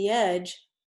the edge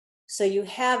so you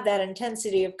have that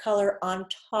intensity of color on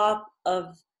top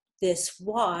of this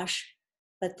wash,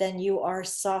 but then you are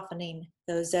softening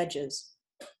those edges.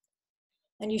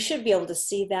 And you should be able to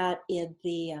see that in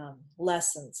the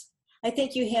lessons. I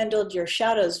think you handled your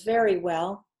shadows very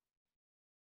well.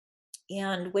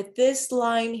 And with this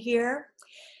line here,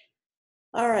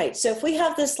 all right, so if we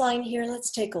have this line here,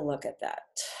 let's take a look at that.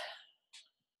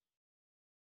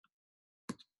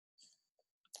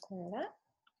 clear that.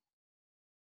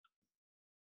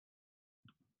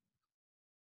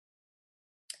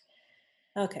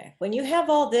 Okay, when you have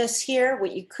all this here,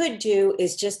 what you could do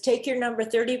is just take your number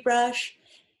 30 brush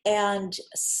and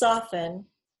soften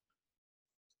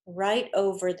right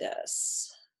over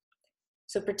this.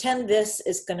 So pretend this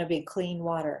is going to be clean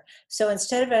water. So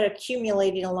instead of it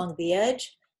accumulating along the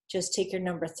edge, just take your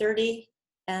number 30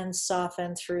 and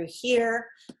soften through here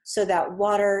so that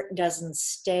water doesn't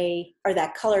stay, or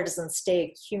that color doesn't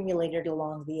stay accumulated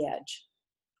along the edge.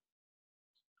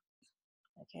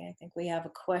 Okay, I think we have a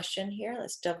question here.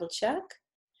 Let's double check.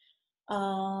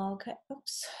 Okay,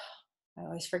 oops. I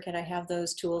always forget I have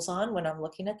those tools on when I'm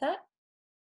looking at that.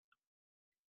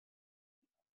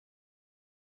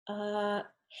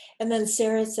 And then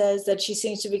Sarah says that she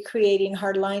seems to be creating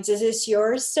hard lines. Is this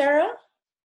yours, Sarah?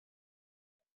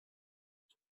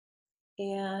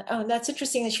 Yeah. Oh, that's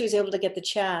interesting that she was able to get the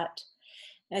chat.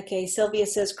 Okay, Sylvia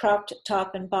says cropped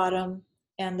top and bottom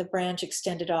and the branch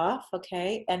extended off.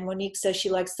 Okay, and Monique says she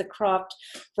likes the cropped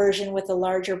version with a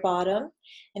larger bottom.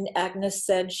 And Agnes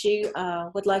said she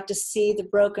would like to see the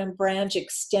broken branch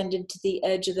extended to the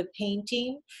edge of the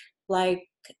painting, like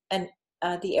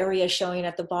the area showing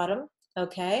at the bottom.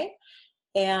 Okay,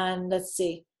 and let's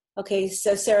see. Okay,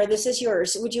 so Sarah, this is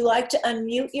yours. Would you like to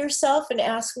unmute yourself and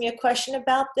ask me a question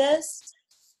about this?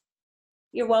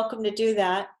 You're welcome to do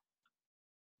that.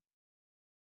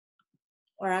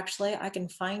 Or actually, I can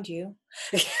find you.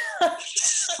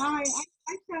 Hi,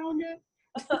 I found it.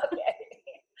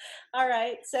 Okay. All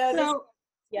right. So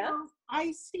yeah. So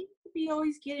I seem to be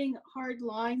always getting hard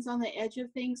lines on the edge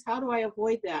of things. How do I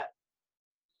avoid that?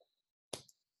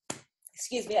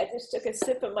 Excuse me, I just took a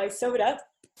sip of my soda.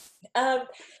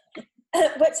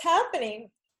 What's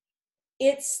happening,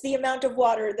 it's the amount of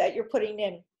water that you're putting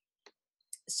in.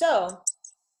 So,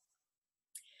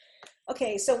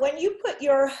 okay, so when you put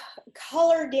your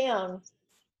color down,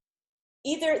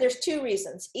 there's two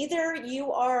reasons. Either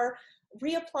you are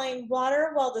reapplying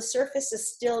water while the surface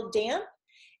is still damp,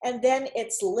 and then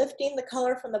it's lifting the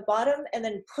color from the bottom and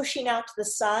then pushing out to the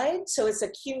side, so it's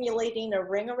accumulating a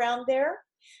ring around there.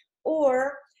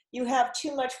 Or you have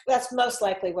too much, that's most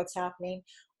likely what's happening,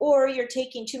 or you're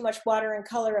taking too much water and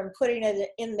color and putting it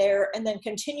in there and then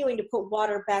continuing to put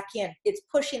water back in. It's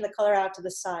pushing the color out to the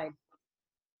side.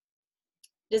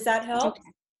 Does that help?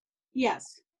 Okay.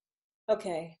 Yes.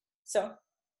 Okay, so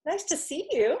nice to see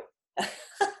you.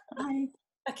 Hi.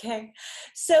 Okay,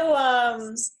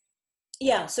 so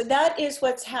yeah, so that is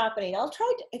what's happening. I'll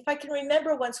try to, if I can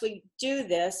remember once we do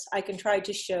this, I can try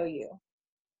to show you.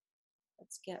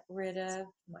 Let's get rid of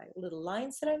my little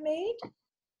lines that I made.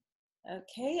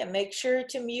 Okay, and make sure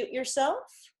to mute yourself.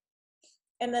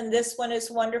 And then this one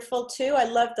is wonderful too. I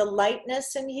love the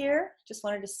lightness in here. Just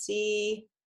wanted to see,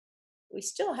 we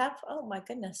still have, oh my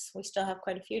goodness, we still have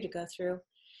quite a few to go through.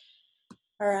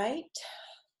 All right.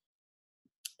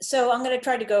 So I'm going to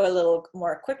try to go a little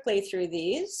more quickly through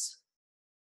these.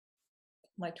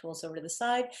 My tools over to the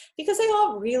side, because they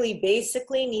all really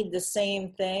basically need the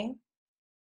same thing.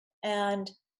 And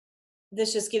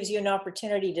this just gives you an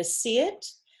opportunity to see it.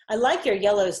 I like your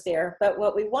yellows there, but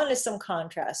what we want is some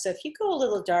contrast. So if you go a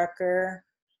little darker,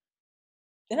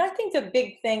 then I think the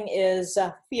big thing is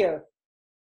fear.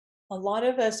 A lot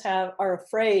of us are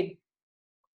afraid.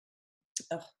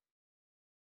 Oh,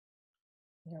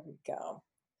 there we go.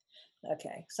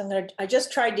 Okay, so I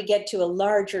just tried to get to a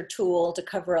larger tool to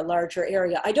cover a larger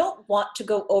area. I don't want to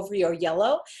go over your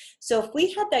yellow. So if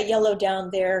we had that yellow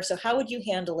down there, so how would you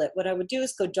handle it? What I would do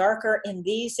is go darker in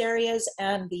these areas,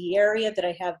 and the area that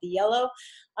I have the yellow,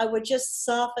 I would just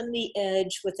soften the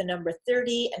edge with the number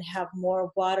 30 and have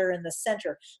more water in the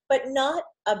center, but not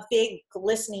a big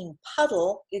glistening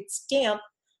puddle. It's damp,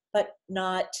 but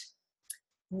not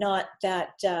that,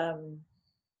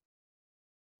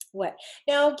 wet.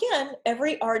 Now, again,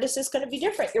 every artist is going to be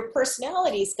different. Your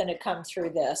personality is going to come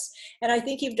through this. And I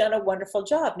think you've done a wonderful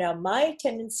job. Now, my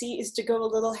tendency is to go a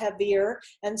little heavier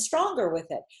and stronger with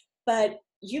it. But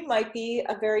you might be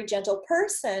a very gentle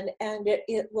person, and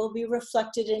it will be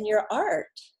reflected in your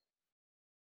art.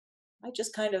 I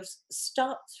just kind of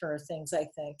stomp through things, I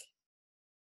think.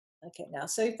 Okay, now,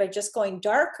 so if I'm just going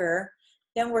darker,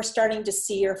 then we're starting to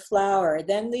see your flower.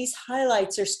 Then these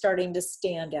highlights are starting to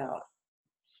stand out.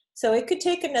 So it could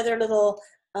take another little,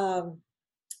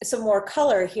 some more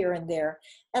color here and there.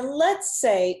 And let's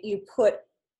say you put,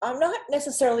 I'm not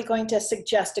necessarily going to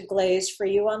suggest a glaze for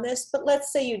you on this, but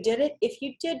let's say you did it. If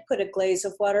you did put a glaze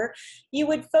of water, you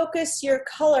would focus your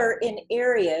color in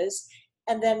areas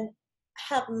and then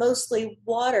have mostly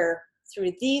water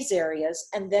through these areas,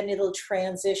 and then it'll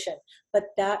transition. But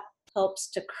that helps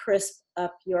to crisp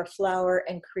up your flower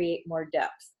and create more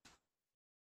depth.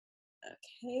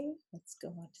 Okay, let's go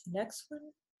on to the next one.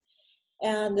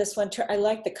 And this one, I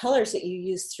like the colors that you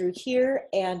use through here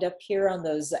and up here on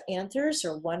those anthers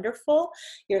are wonderful.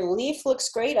 Your leaf looks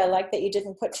great. I like that you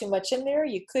didn't put too much in there.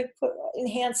 You could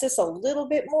enhance this a little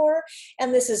bit more,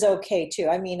 and this is okay too.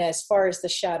 I mean, as far as the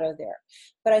shadow there.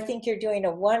 But I think you're doing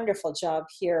a wonderful job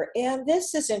here. And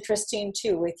this is interesting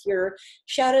too with your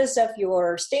shadows of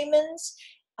your stamens.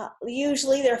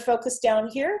 Usually they're focused down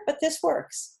here, but this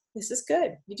works. This is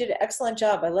good. You did an excellent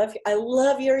job. I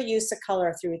love your use of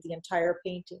color through the entire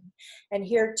painting. And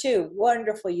here too,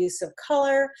 wonderful use of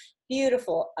color,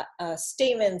 beautiful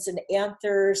stamens and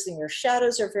anthers, and your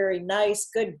shadows are very nice,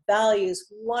 good values,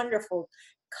 wonderful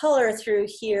color through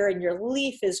here, and your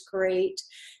leaf is great.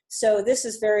 So this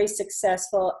is very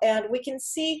successful. And we can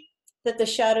see that the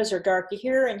shadows are darker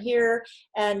here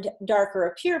and darker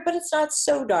up here, but it's not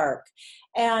so dark.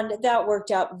 And that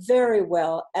worked out very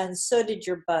well, and so did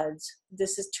your buds.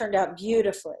 This has turned out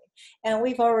beautifully. And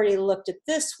we've already looked at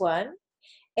this one.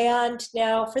 And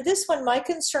now for this one, my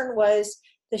concern was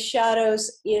the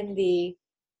shadows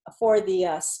for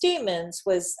the stamens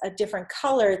was a different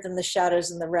color than the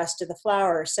shadows in the rest of the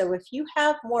flower. So if you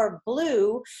have more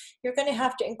blue, you're going to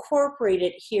have to incorporate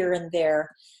it here and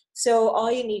there. So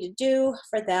all you need to do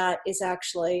for that is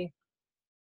actually,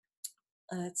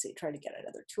 let's see, try to get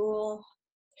another tool.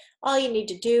 All you need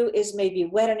to do is maybe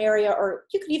wet an area, or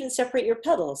you could even separate your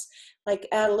petals, like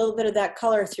add a little bit of that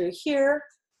color through here,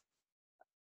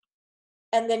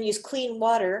 and then use clean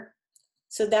water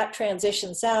so that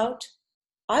transitions out.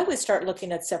 I would start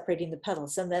looking at separating the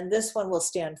petals, and then this one will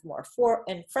stand more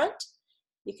in front.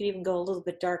 You could even go a little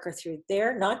bit darker through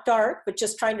there, not dark, but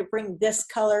just trying to bring this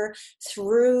color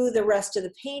through the rest of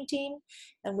the painting.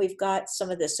 And we've got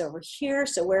some of this over here,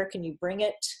 so where can you bring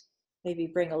it? Maybe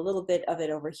bring a little bit of it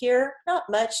over here. Not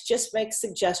much, just make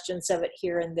suggestions of it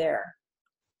here and there.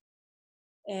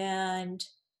 And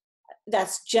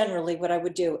that's generally what I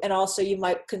would do. And also you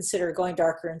might consider going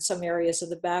darker in some areas of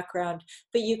the background,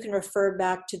 but you can refer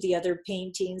back to the other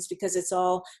paintings because it's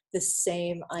all the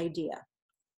same idea.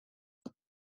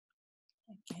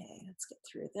 Okay, let's get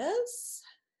through this.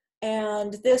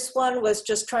 And this one was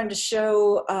just trying to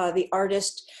show the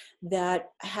artist that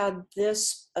had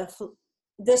this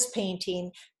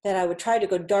painting, that I would try to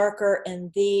go darker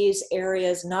in these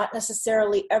areas, not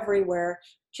necessarily everywhere,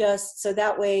 just so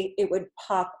that way it would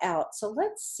pop out. So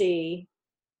let's see,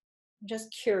 I'm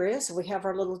just curious, we have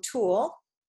our little tool.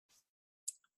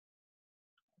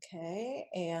 Okay,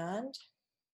 and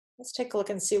let's take a look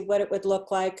and see what it would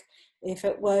look like if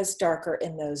it was darker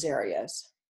in those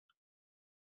areas.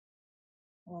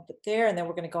 A little bit there, and then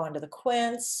we're going to go on to the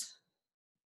quince,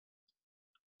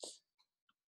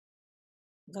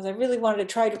 because I really wanted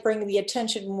to try to bring the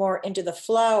attention more into the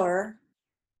flower.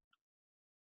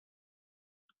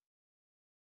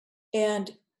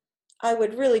 And I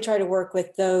would really try to work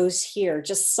with those here,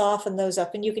 just soften those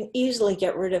up, and you can easily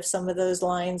get rid of some of those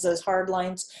lines, those hard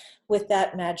lines, with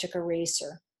that magic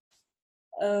eraser.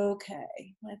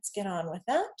 Okay, let's get on with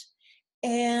that.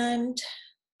 And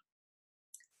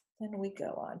then we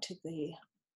go on to the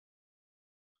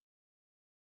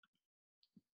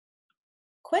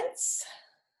quince.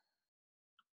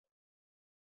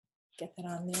 Get that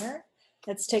on there.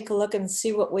 Let's take a look and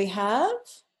see what we have.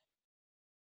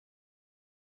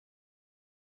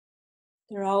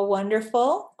 They're all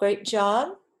wonderful. Great job.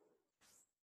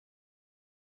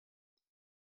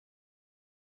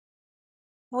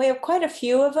 We have quite a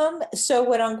few of them. So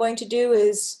what I'm going to do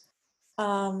is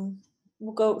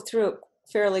we'll go through it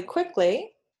fairly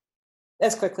quickly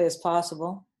as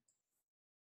possible.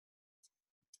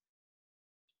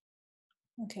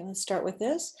 Okay, let's start with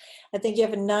this. I think you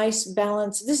have a nice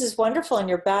balance. This is wonderful in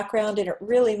your background, and it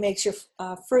really makes your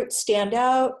fruit stand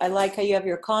out. I like how you have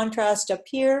your contrast up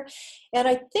here. And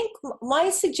I think my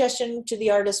suggestion to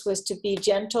the artist was to be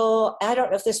gentle. I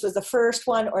don't know if this was the first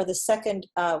one or the second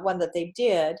one that they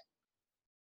did.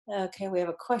 Okay, we have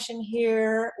a question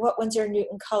here. What Winsor &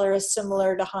 Newton color is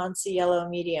similar to Hansa Yellow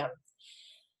Medium?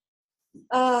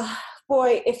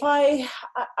 Boy, if I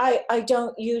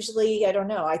don't usually, I don't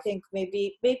know. I think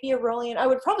maybe a Rolling. I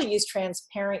would probably use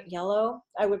transparent yellow.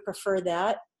 I would prefer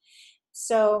that.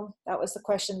 So that was the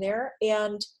question there.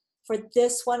 And for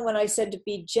this one, when I said to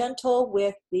be gentle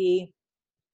with the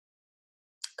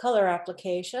color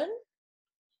application,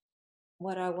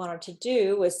 what I wanted to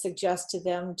do was suggest to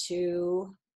them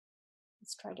to,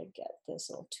 let's try to get this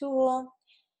little tool.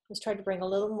 Let's try to bring a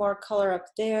little more color up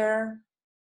there.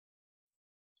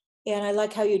 And I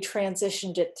like how you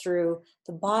transitioned it through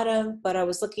the bottom, but I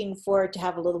was looking for it to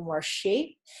have a little more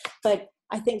shape. But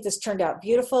I think this turned out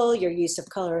beautiful. Your use of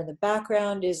color in the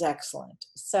background is excellent.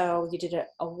 So you did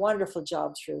a wonderful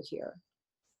job through here.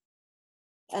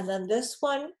 And then this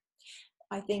one,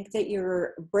 I think that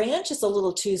your branch is a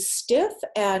little too stiff,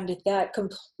 and that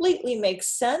completely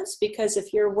makes sense, because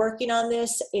if you're working on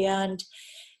this and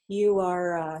you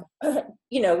are,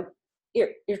 you know,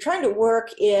 you're trying to work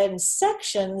in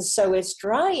sections so it's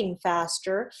drying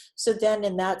faster. So then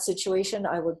in that situation,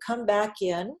 I would come back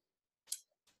in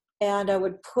and I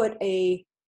would put a,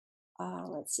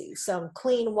 let's see, some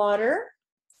clean water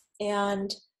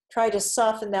and try to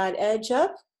soften that edge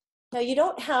up. Now you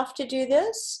don't have to do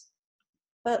this,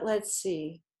 but let's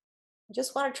see. I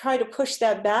just want to try to push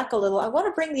that back a little. I want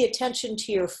to bring the attention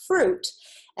to your fruit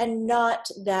and not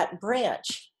that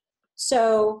branch.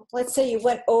 So let's say you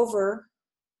went over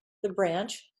the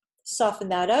branch, soften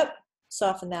that up,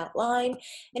 soften that line.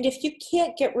 And if you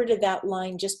can't get rid of that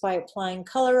line just by applying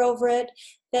color over it,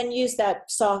 then use that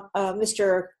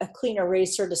Mr. Clean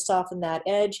Eraser to soften that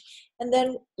edge. And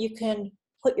then you can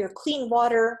put your clean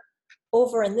water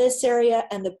over in this area,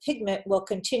 and the pigment will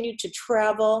continue to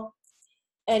travel.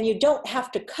 And you don't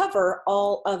have to cover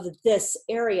all of this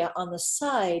area on the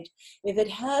side. If it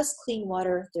has clean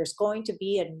water, there's going to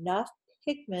be enough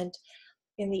pigment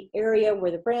in the area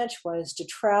where the branch was to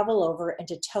travel over and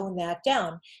to tone that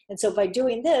down. And so by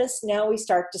doing this, now we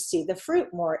start to see the fruit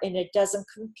more, and it doesn't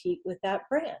compete with that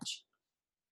branch.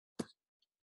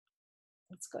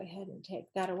 Let's go ahead and take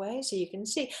that away so you can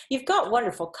see. You've got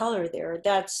wonderful color there.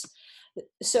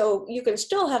 So you can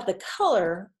still have the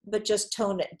color, but just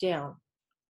tone it down.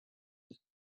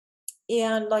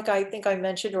 And like I think I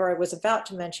mentioned, or I was about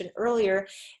to mention earlier,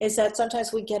 is that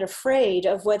sometimes we get afraid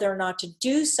of whether or not to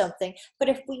do something, but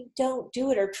if we don't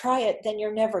do it or try it, then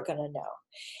you're never going to know.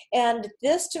 And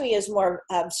this to me is more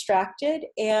abstracted,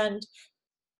 and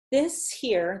this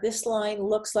here, this line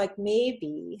looks like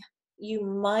maybe you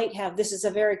might have, this is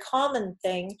a very common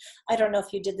thing, I don't know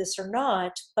if you did this or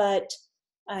not, but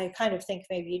I kind of think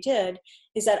maybe you did,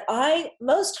 is that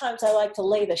most times I like to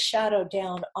lay the shadow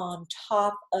down on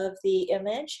top of the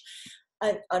image.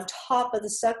 On top of the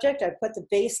subject, I put the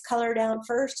base color down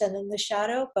first and then the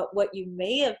shadow, but what you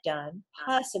may have done,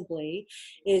 possibly,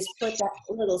 is put that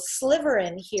little sliver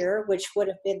in here, which would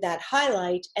have been that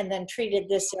highlight, and then treated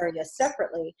this area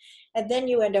separately, and then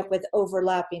you end up with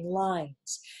overlapping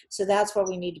lines. So that's why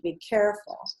we need to be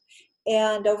careful.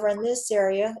 And over in this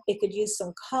area, it could use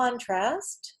some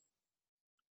contrast.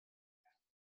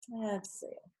 Let's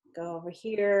see, go over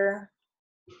here.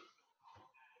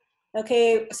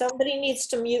 Okay, somebody needs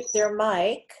to mute their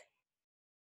mic.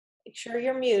 Make sure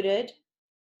you're muted.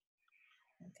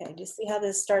 Okay, do you see how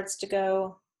this starts to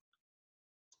go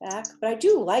back? But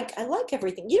I like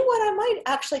everything. You know what, I might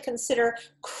actually consider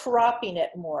cropping it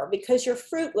more, because your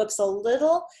fruit looks a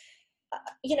little,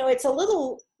 you know, it's a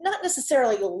little, not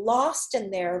necessarily lost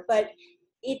in there, but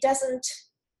it doesn't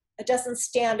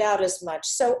stand out as much.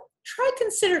 So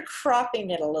consider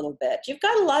cropping it a little bit. You've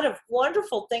got a lot of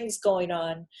wonderful things going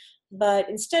on, but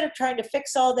instead of trying to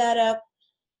fix all that up,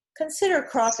 consider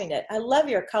cropping it. I love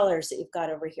your colors that you've got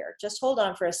over here. Just hold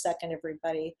on for a second,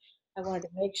 everybody. I wanted to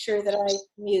make sure that I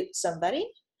mute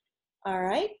somebody. All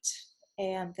right,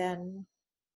 and then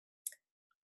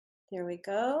there we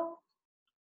go.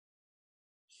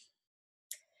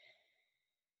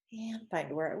 And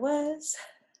find where it was.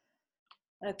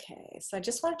 Okay, so I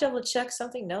just want to double check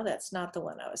something. No, that's not the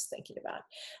one I was thinking about.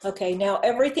 Okay, now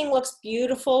everything looks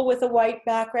beautiful with a white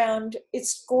background.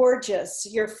 It's gorgeous.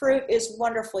 Your fruit is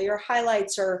wonderful. Your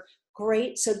highlights are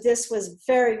great. So this was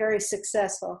very, very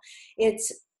successful.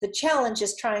 The challenge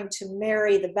is trying to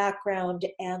marry the background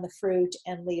and the fruit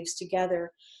and leaves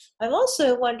together. I'm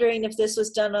also wondering if this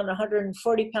was done on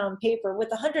 140-pound paper. With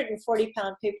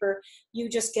 140-pound paper, you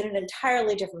just get an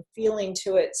entirely different feeling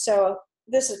to it. So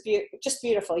this is just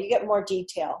beautiful. You get more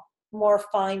detail, more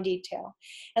fine detail.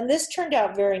 And this turned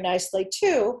out very nicely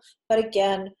too, but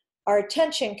again, our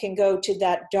attention can go to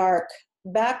that dark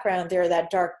background there,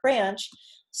 that dark branch.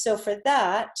 So for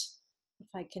that, if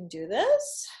I can do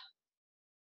this,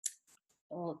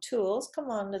 little tools, come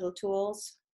on little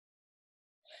tools.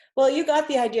 Well, you got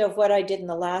the idea of what I did in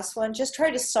the last one. Just try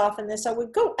to soften this. I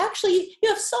would go, actually, you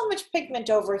have so much pigment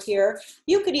over here.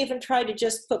 You could even try to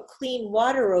just put clean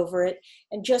water over it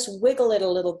and just wiggle it a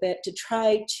little bit to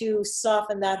try to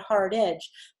soften that hard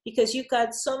edge, because you've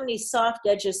got so many soft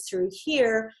edges through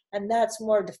here, and that's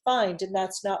more defined, and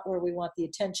that's not where we want the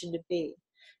attention to be.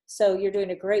 So you're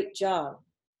doing a great job.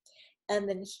 And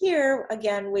then here,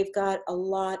 again, we've got a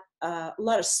lot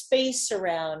of space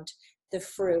around the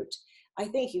fruit. I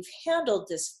think you've handled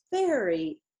this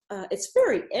it's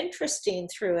very interesting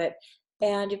through it.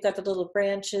 And you've got the little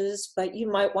branches, but you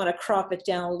might want to crop it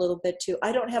down a little bit too.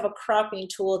 I don't have a cropping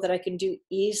tool that I can do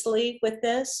easily with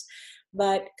this,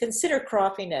 but consider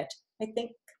cropping it. I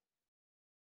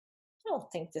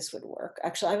don't think this would work.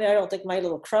 Actually, I mean, I don't think my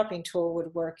little cropping tool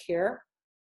would work here.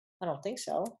 I don't think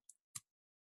so.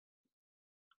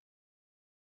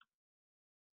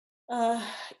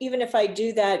 Even if I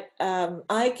do that,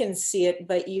 I can see it,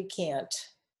 but you can't.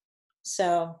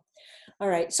 So, all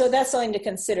right, so that's something to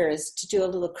consider, is to do a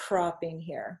little cropping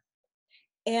here.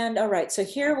 And all right, so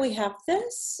here we have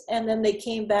this, and then they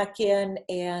came back in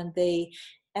and they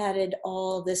added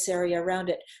all this area around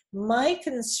it. My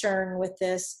concern with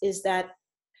this is that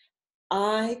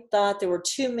I thought there were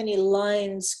too many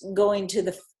lines going to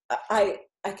the, I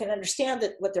can understand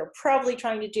that what they're probably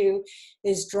trying to do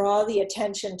is draw the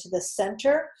attention to the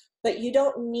center, but you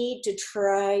don't need to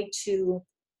try to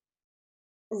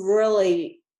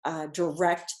really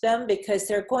direct them, because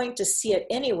they're going to see it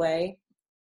anyway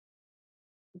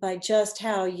by just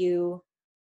how you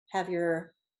have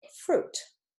your fruit.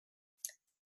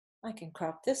 I can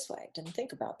crop this way, didn't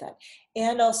think about that.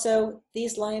 And also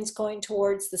these lines going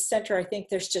towards the center, I think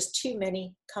there's just too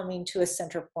many coming to a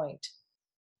center point.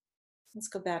 Let's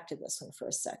go back to this one for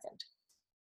a second.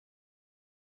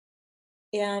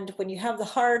 And when you have the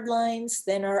hard lines,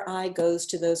 then our eye goes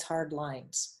to those hard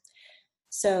lines.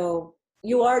 So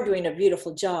you are doing a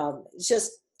beautiful job.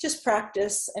 Just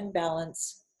practice and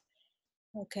balance.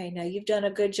 Okay, now you've done a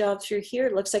good job through here.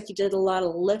 It looks like you did a lot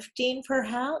of lifting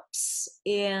perhaps,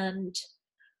 and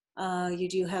you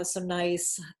do have some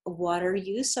nice water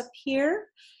use up here.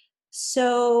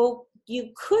 So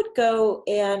you could go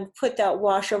and put that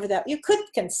wash over that. You could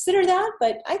consider that,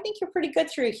 but I think you're pretty good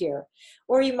through here.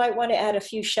 Or you might want to add a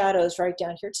few shadows right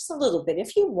down here, just a little bit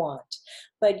if you want.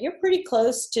 But you're pretty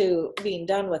close to being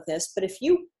done with this. But if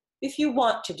you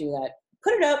want to do that,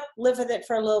 put it up, live with it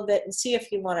for a little bit, and see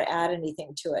if you want to add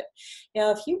anything to it.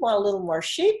 Now, if you want a little more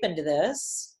shape into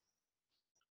this,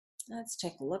 let's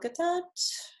take a look at that.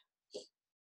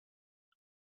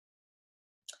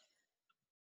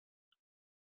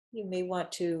 You may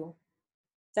want to,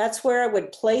 that's where I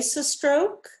would place a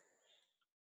stroke.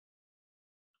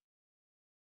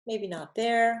 Maybe not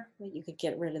there, you could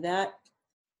get rid of that.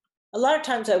 A lot of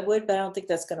times I would, but I don't think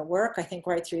that's gonna work. I think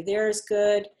right through there is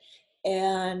good.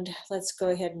 And let's go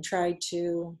ahead and try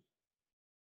to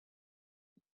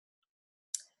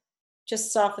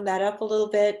just soften that up a little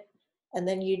bit. And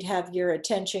then you'd have your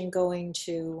attention going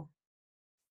to,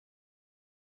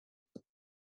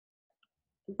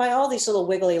 by all these little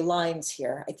wiggly lines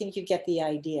here. I think you get the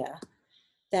idea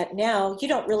that now you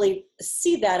don't really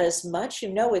see that as much. You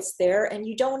know it's there, and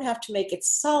you don't have to make it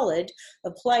solid.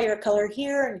 Apply your color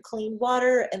here and clean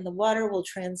water, and the water will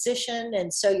transition,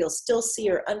 and so you'll still see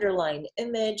your underlying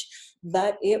image,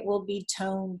 but it will be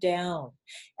toned down,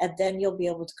 and then you'll be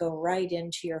able to go right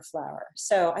into your flower.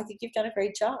 So I think you've done a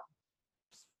great job.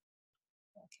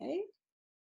 Okay.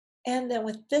 And then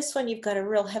with this one, you've got a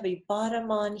real heavy bottom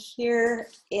on here,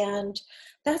 and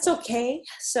that's okay.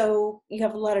 So you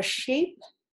have a lot of shape.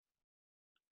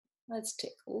 Let's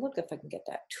take a look if I can get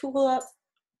that tool up.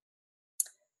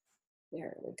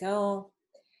 There we go.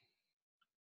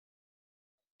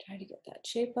 Try to get that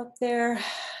shape up there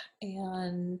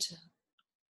and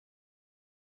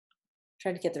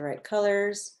try to get the right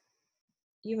colors.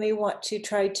 You may want to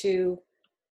try to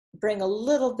bring a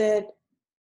little bit.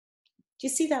 Do you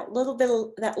see that little bit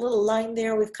of that little line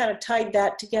there? We've kind of tied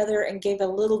that together and gave a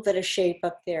little bit of shape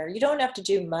up there. You don't have to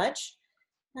do much.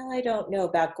 I don't know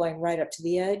about going right up to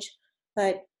the edge,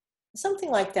 but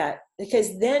something like that,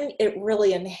 because then it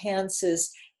really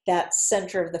enhances that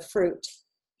center of the fruit.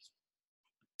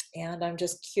 And I'm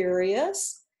just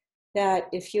curious that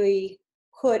if you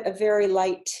put a very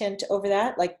light tint over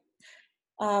that, like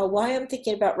why I'm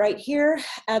thinking about right here,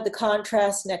 add the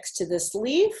contrast next to this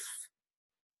leaf.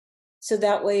 So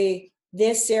that way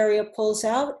this area pulls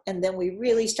out, and then we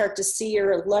really start to see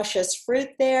your luscious fruit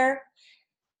there.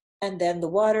 And then the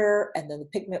water, and then the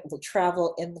pigment will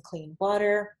travel in the clean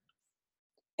water,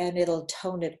 and it'll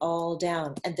tone it all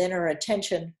down. And then our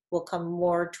attention will come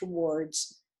more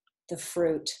towards the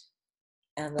fruit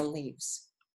and the leaves.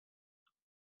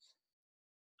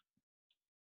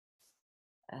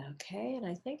 Okay, and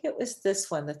I think it was this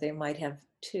one that they might have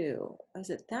too. Was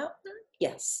it that one?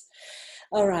 Yes.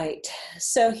 All right,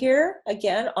 so here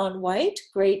again on white,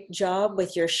 great job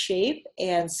with your shape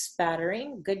and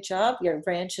spattering. Good job, your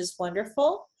branch is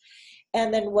wonderful.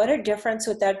 And then what a difference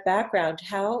with that background.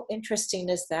 How interesting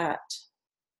is that?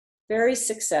 Very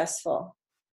successful.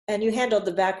 And you handled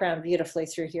the background beautifully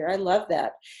through here. I love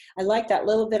that. I like that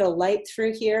little bit of light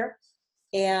through here.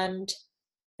 And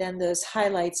then those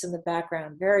highlights in the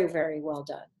background. Very, very well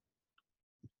done.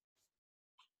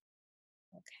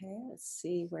 Okay, let's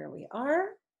see where we are.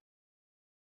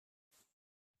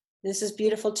 This is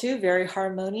beautiful too, very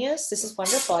harmonious. This is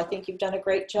wonderful. I think you've done a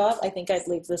great job. I think I'd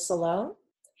leave this alone.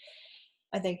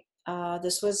 I think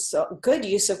this was a good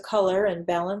use of color and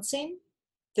balancing.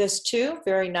 This too,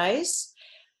 very nice.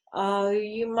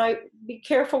 You might be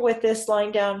careful with this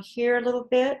line down here a little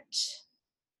bit.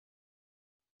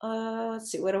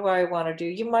 Let's see, what do I want to do?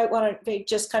 You might want to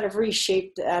just kind of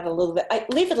reshape that a little bit.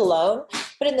 Leave it alone,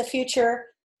 but in the future,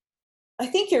 I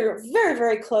think you're very,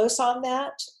 very close on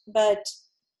that, but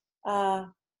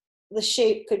the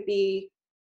shape could be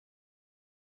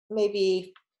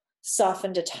maybe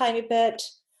softened a tiny bit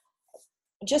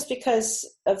just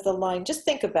because of the line. Just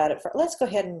think about it. Let's go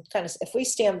ahead and kind of, if we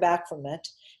stand back from it,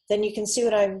 then you can see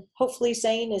what I'm hopefully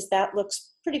saying is that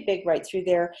looks pretty big right through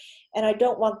there. And I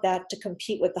don't want that to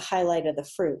compete with the highlight of the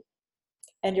fruit.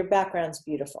 And your background's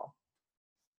beautiful.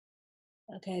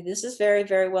 Okay, this is very,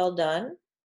 very well done.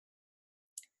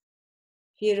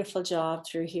 Beautiful job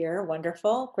through here,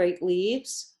 wonderful, great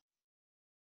leaves.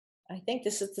 I think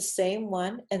this is the same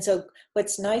one. And so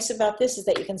what's nice about this is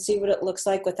that you can see what it looks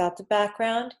like without the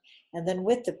background and then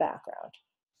with the background.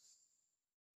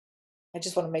 I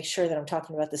just want to make sure that I'm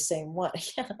talking about the same one.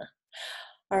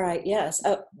 All right, yes,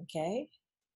 oh, okay.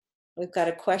 We've got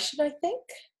a question, I think.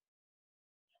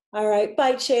 All right,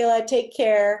 bye, Shayla, take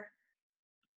care.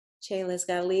 Shayla's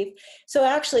got to leave. So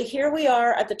actually, here we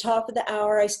are at the top of the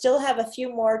hour. I still have a few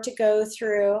more to go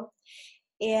through.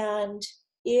 And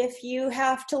if you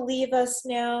have to leave us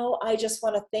now, I just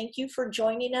want to thank you for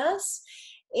joining us.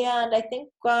 And I think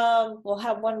we'll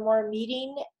have one more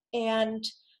meeting. And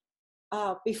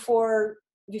before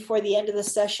the end of the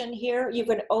session here, you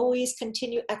can always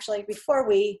continue. Actually,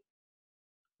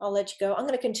 I'll let you go. I'm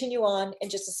going to continue on in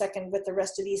just a second with the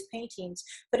rest of these paintings.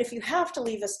 But if you have to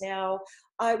leave us now,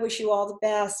 I wish you all the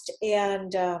best.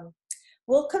 And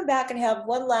we'll come back and have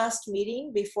one last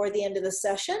meeting before the end of the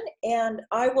session. And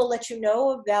I will let you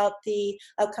know about the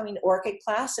upcoming orchid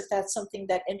class if that's something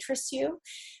that interests you.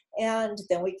 And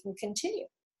then we can continue.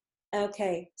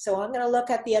 Okay, so I'm going to look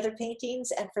at the other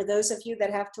paintings. And for those of you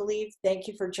that have to leave, thank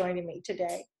you for joining me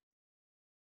today.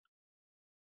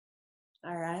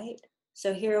 All right.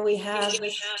 So here we have,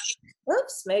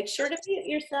 oops, make sure to mute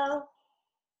yourself.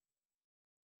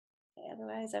 Okay,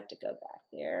 otherwise I have to go back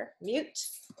there. Mute.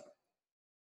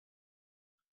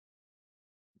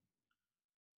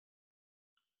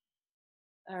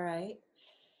 All right.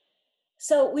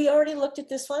 So we already looked at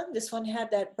this one. This one had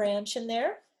that branch in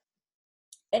there.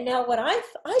 And now what I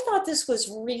thought this was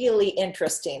really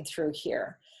interesting through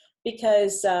here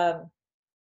because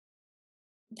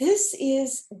this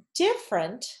is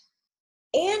different.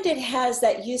 And it has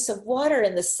that use of water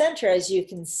in the center, as you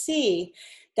can see.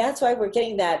 That's why we're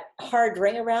getting that hard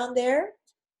ring around there.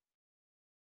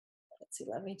 Let's see,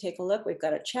 let me take a look. We've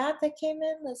got a chat that came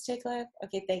in. Let's take a look.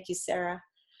 Okay, thank you, Sarah.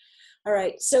 All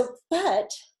right, so, but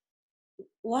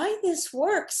why this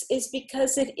works is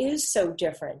because it is so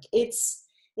different. It's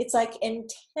like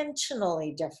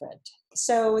intentionally different.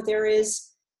 So there is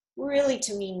really,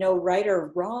 to me, no right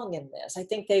or wrong in this. I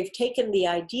think they've taken the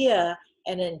idea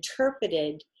and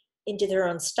interpreted into their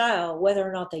own style, whether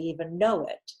or not they even know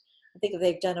it. I think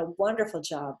they've done a wonderful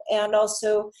job. And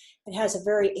also, it has a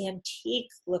very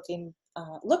antique looking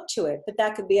look to it, but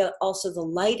that could be also the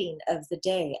lighting of the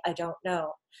day. I don't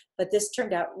know. But this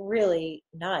turned out really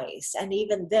nice. And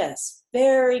even this,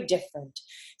 very different.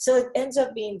 So it ends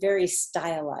up being very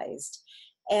stylized.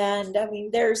 And I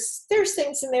mean, there's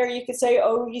things in there you could say,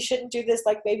 oh, you shouldn't do this.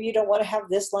 Like maybe you don't want to have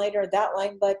this line or that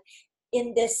line, but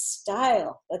in this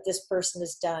style that this person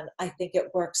has done, I think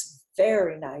it works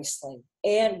very nicely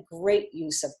and great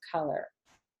use of color.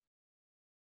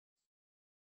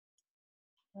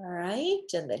 All right,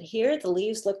 and then here the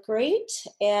leaves look great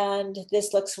and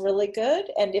this looks really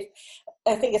good. And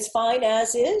I think it's fine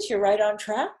as is, you're right on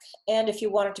track. And if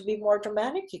you want it to be more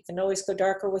dramatic, you can always go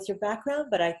darker with your background,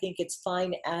 but I think it's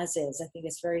fine as is. I think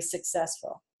it's very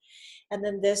successful. And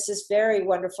then this is very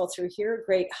wonderful through here,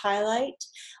 great highlight.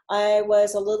 I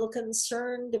was a little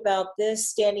concerned about this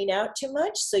standing out too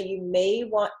much, so you may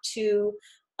want to,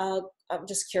 I'm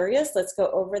just curious, let's go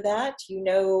over that. You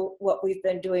know what we've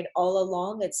been doing all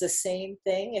along, it's the same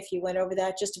thing. If you went over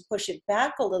that just to push it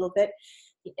back a little bit,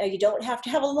 you don't have to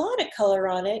have a lot of color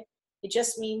on it. It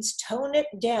just means tone it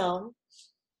down.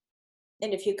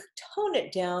 And if you tone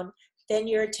it down, then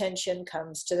your attention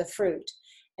comes to the fruit.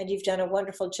 and you've done a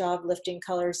wonderful job lifting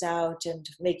colors out and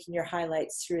making your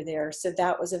highlights through there. So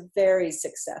that was a very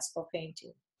successful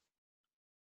painting.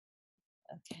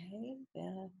 Okay,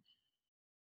 then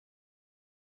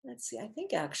let's see, I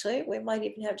think actually we might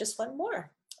even have just one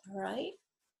more. All right.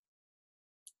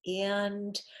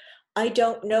 And I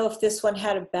don't know if this one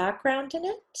had a background in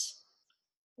it.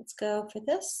 Let's go for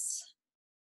this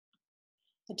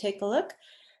and take a look.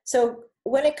 So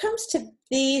when it comes to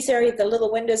these areas, the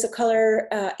little windows of color,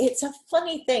 it's a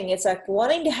funny thing. It's like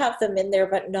wanting to have them in there,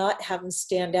 but not have them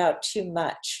stand out too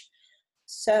much.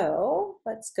 So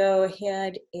let's go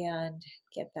ahead and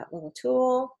get that little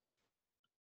tool.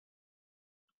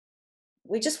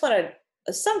 We just want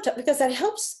to, sometimes, because that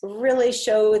helps really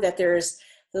show that there's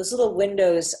those little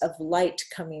windows of light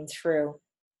coming through.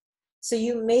 So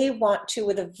you may want to,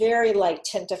 with a very light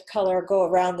tint of color, go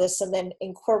around this and then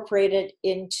incorporate it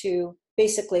into,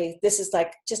 basically, this is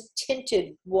like just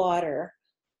tinted water,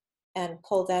 and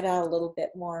pull that out a little bit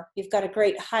more. You've got a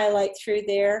great highlight through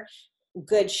there,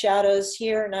 good shadows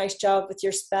here, nice job with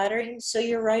your spattering. So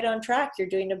you're right on track. You're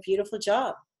doing a beautiful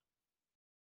job.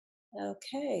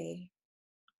 Okay.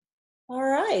 All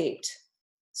right.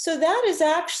 So that is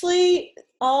actually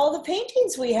all the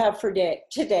paintings we have for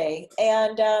today.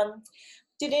 And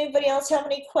did anybody else have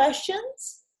any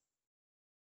questions?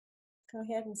 Go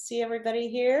ahead and see everybody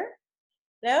here.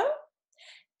 No?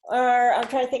 Or I'm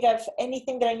trying to think of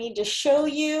anything that I need to show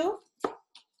you.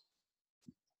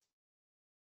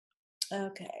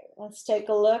 Okay, let's take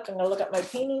a look. I'm going to look at my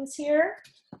paintings here.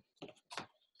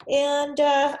 And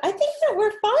I think that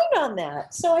we're fine on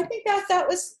that. So I think that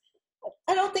was,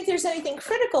 I don't think there's anything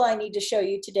critical I need to show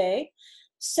you today.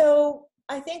 So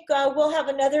I think we'll have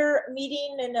another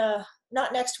meeting in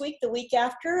not next week, the week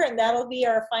after, and that'll be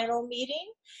our final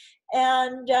meeting.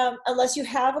 And unless you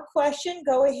have a question,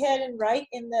 go ahead and write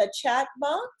in the chat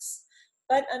box.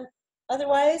 But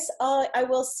otherwise, I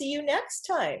will see you next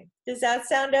time. Does that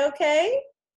sound okay?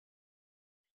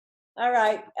 All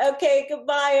right. Okay,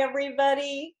 goodbye,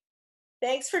 everybody.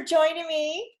 Thanks for joining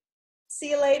me.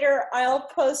 See you later. I'll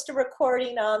post a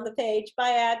recording on the page. Bye,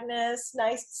 Agnes.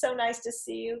 So nice to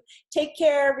see you. Take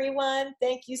care, everyone.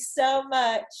 Thank you so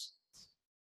much.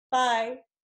 Bye.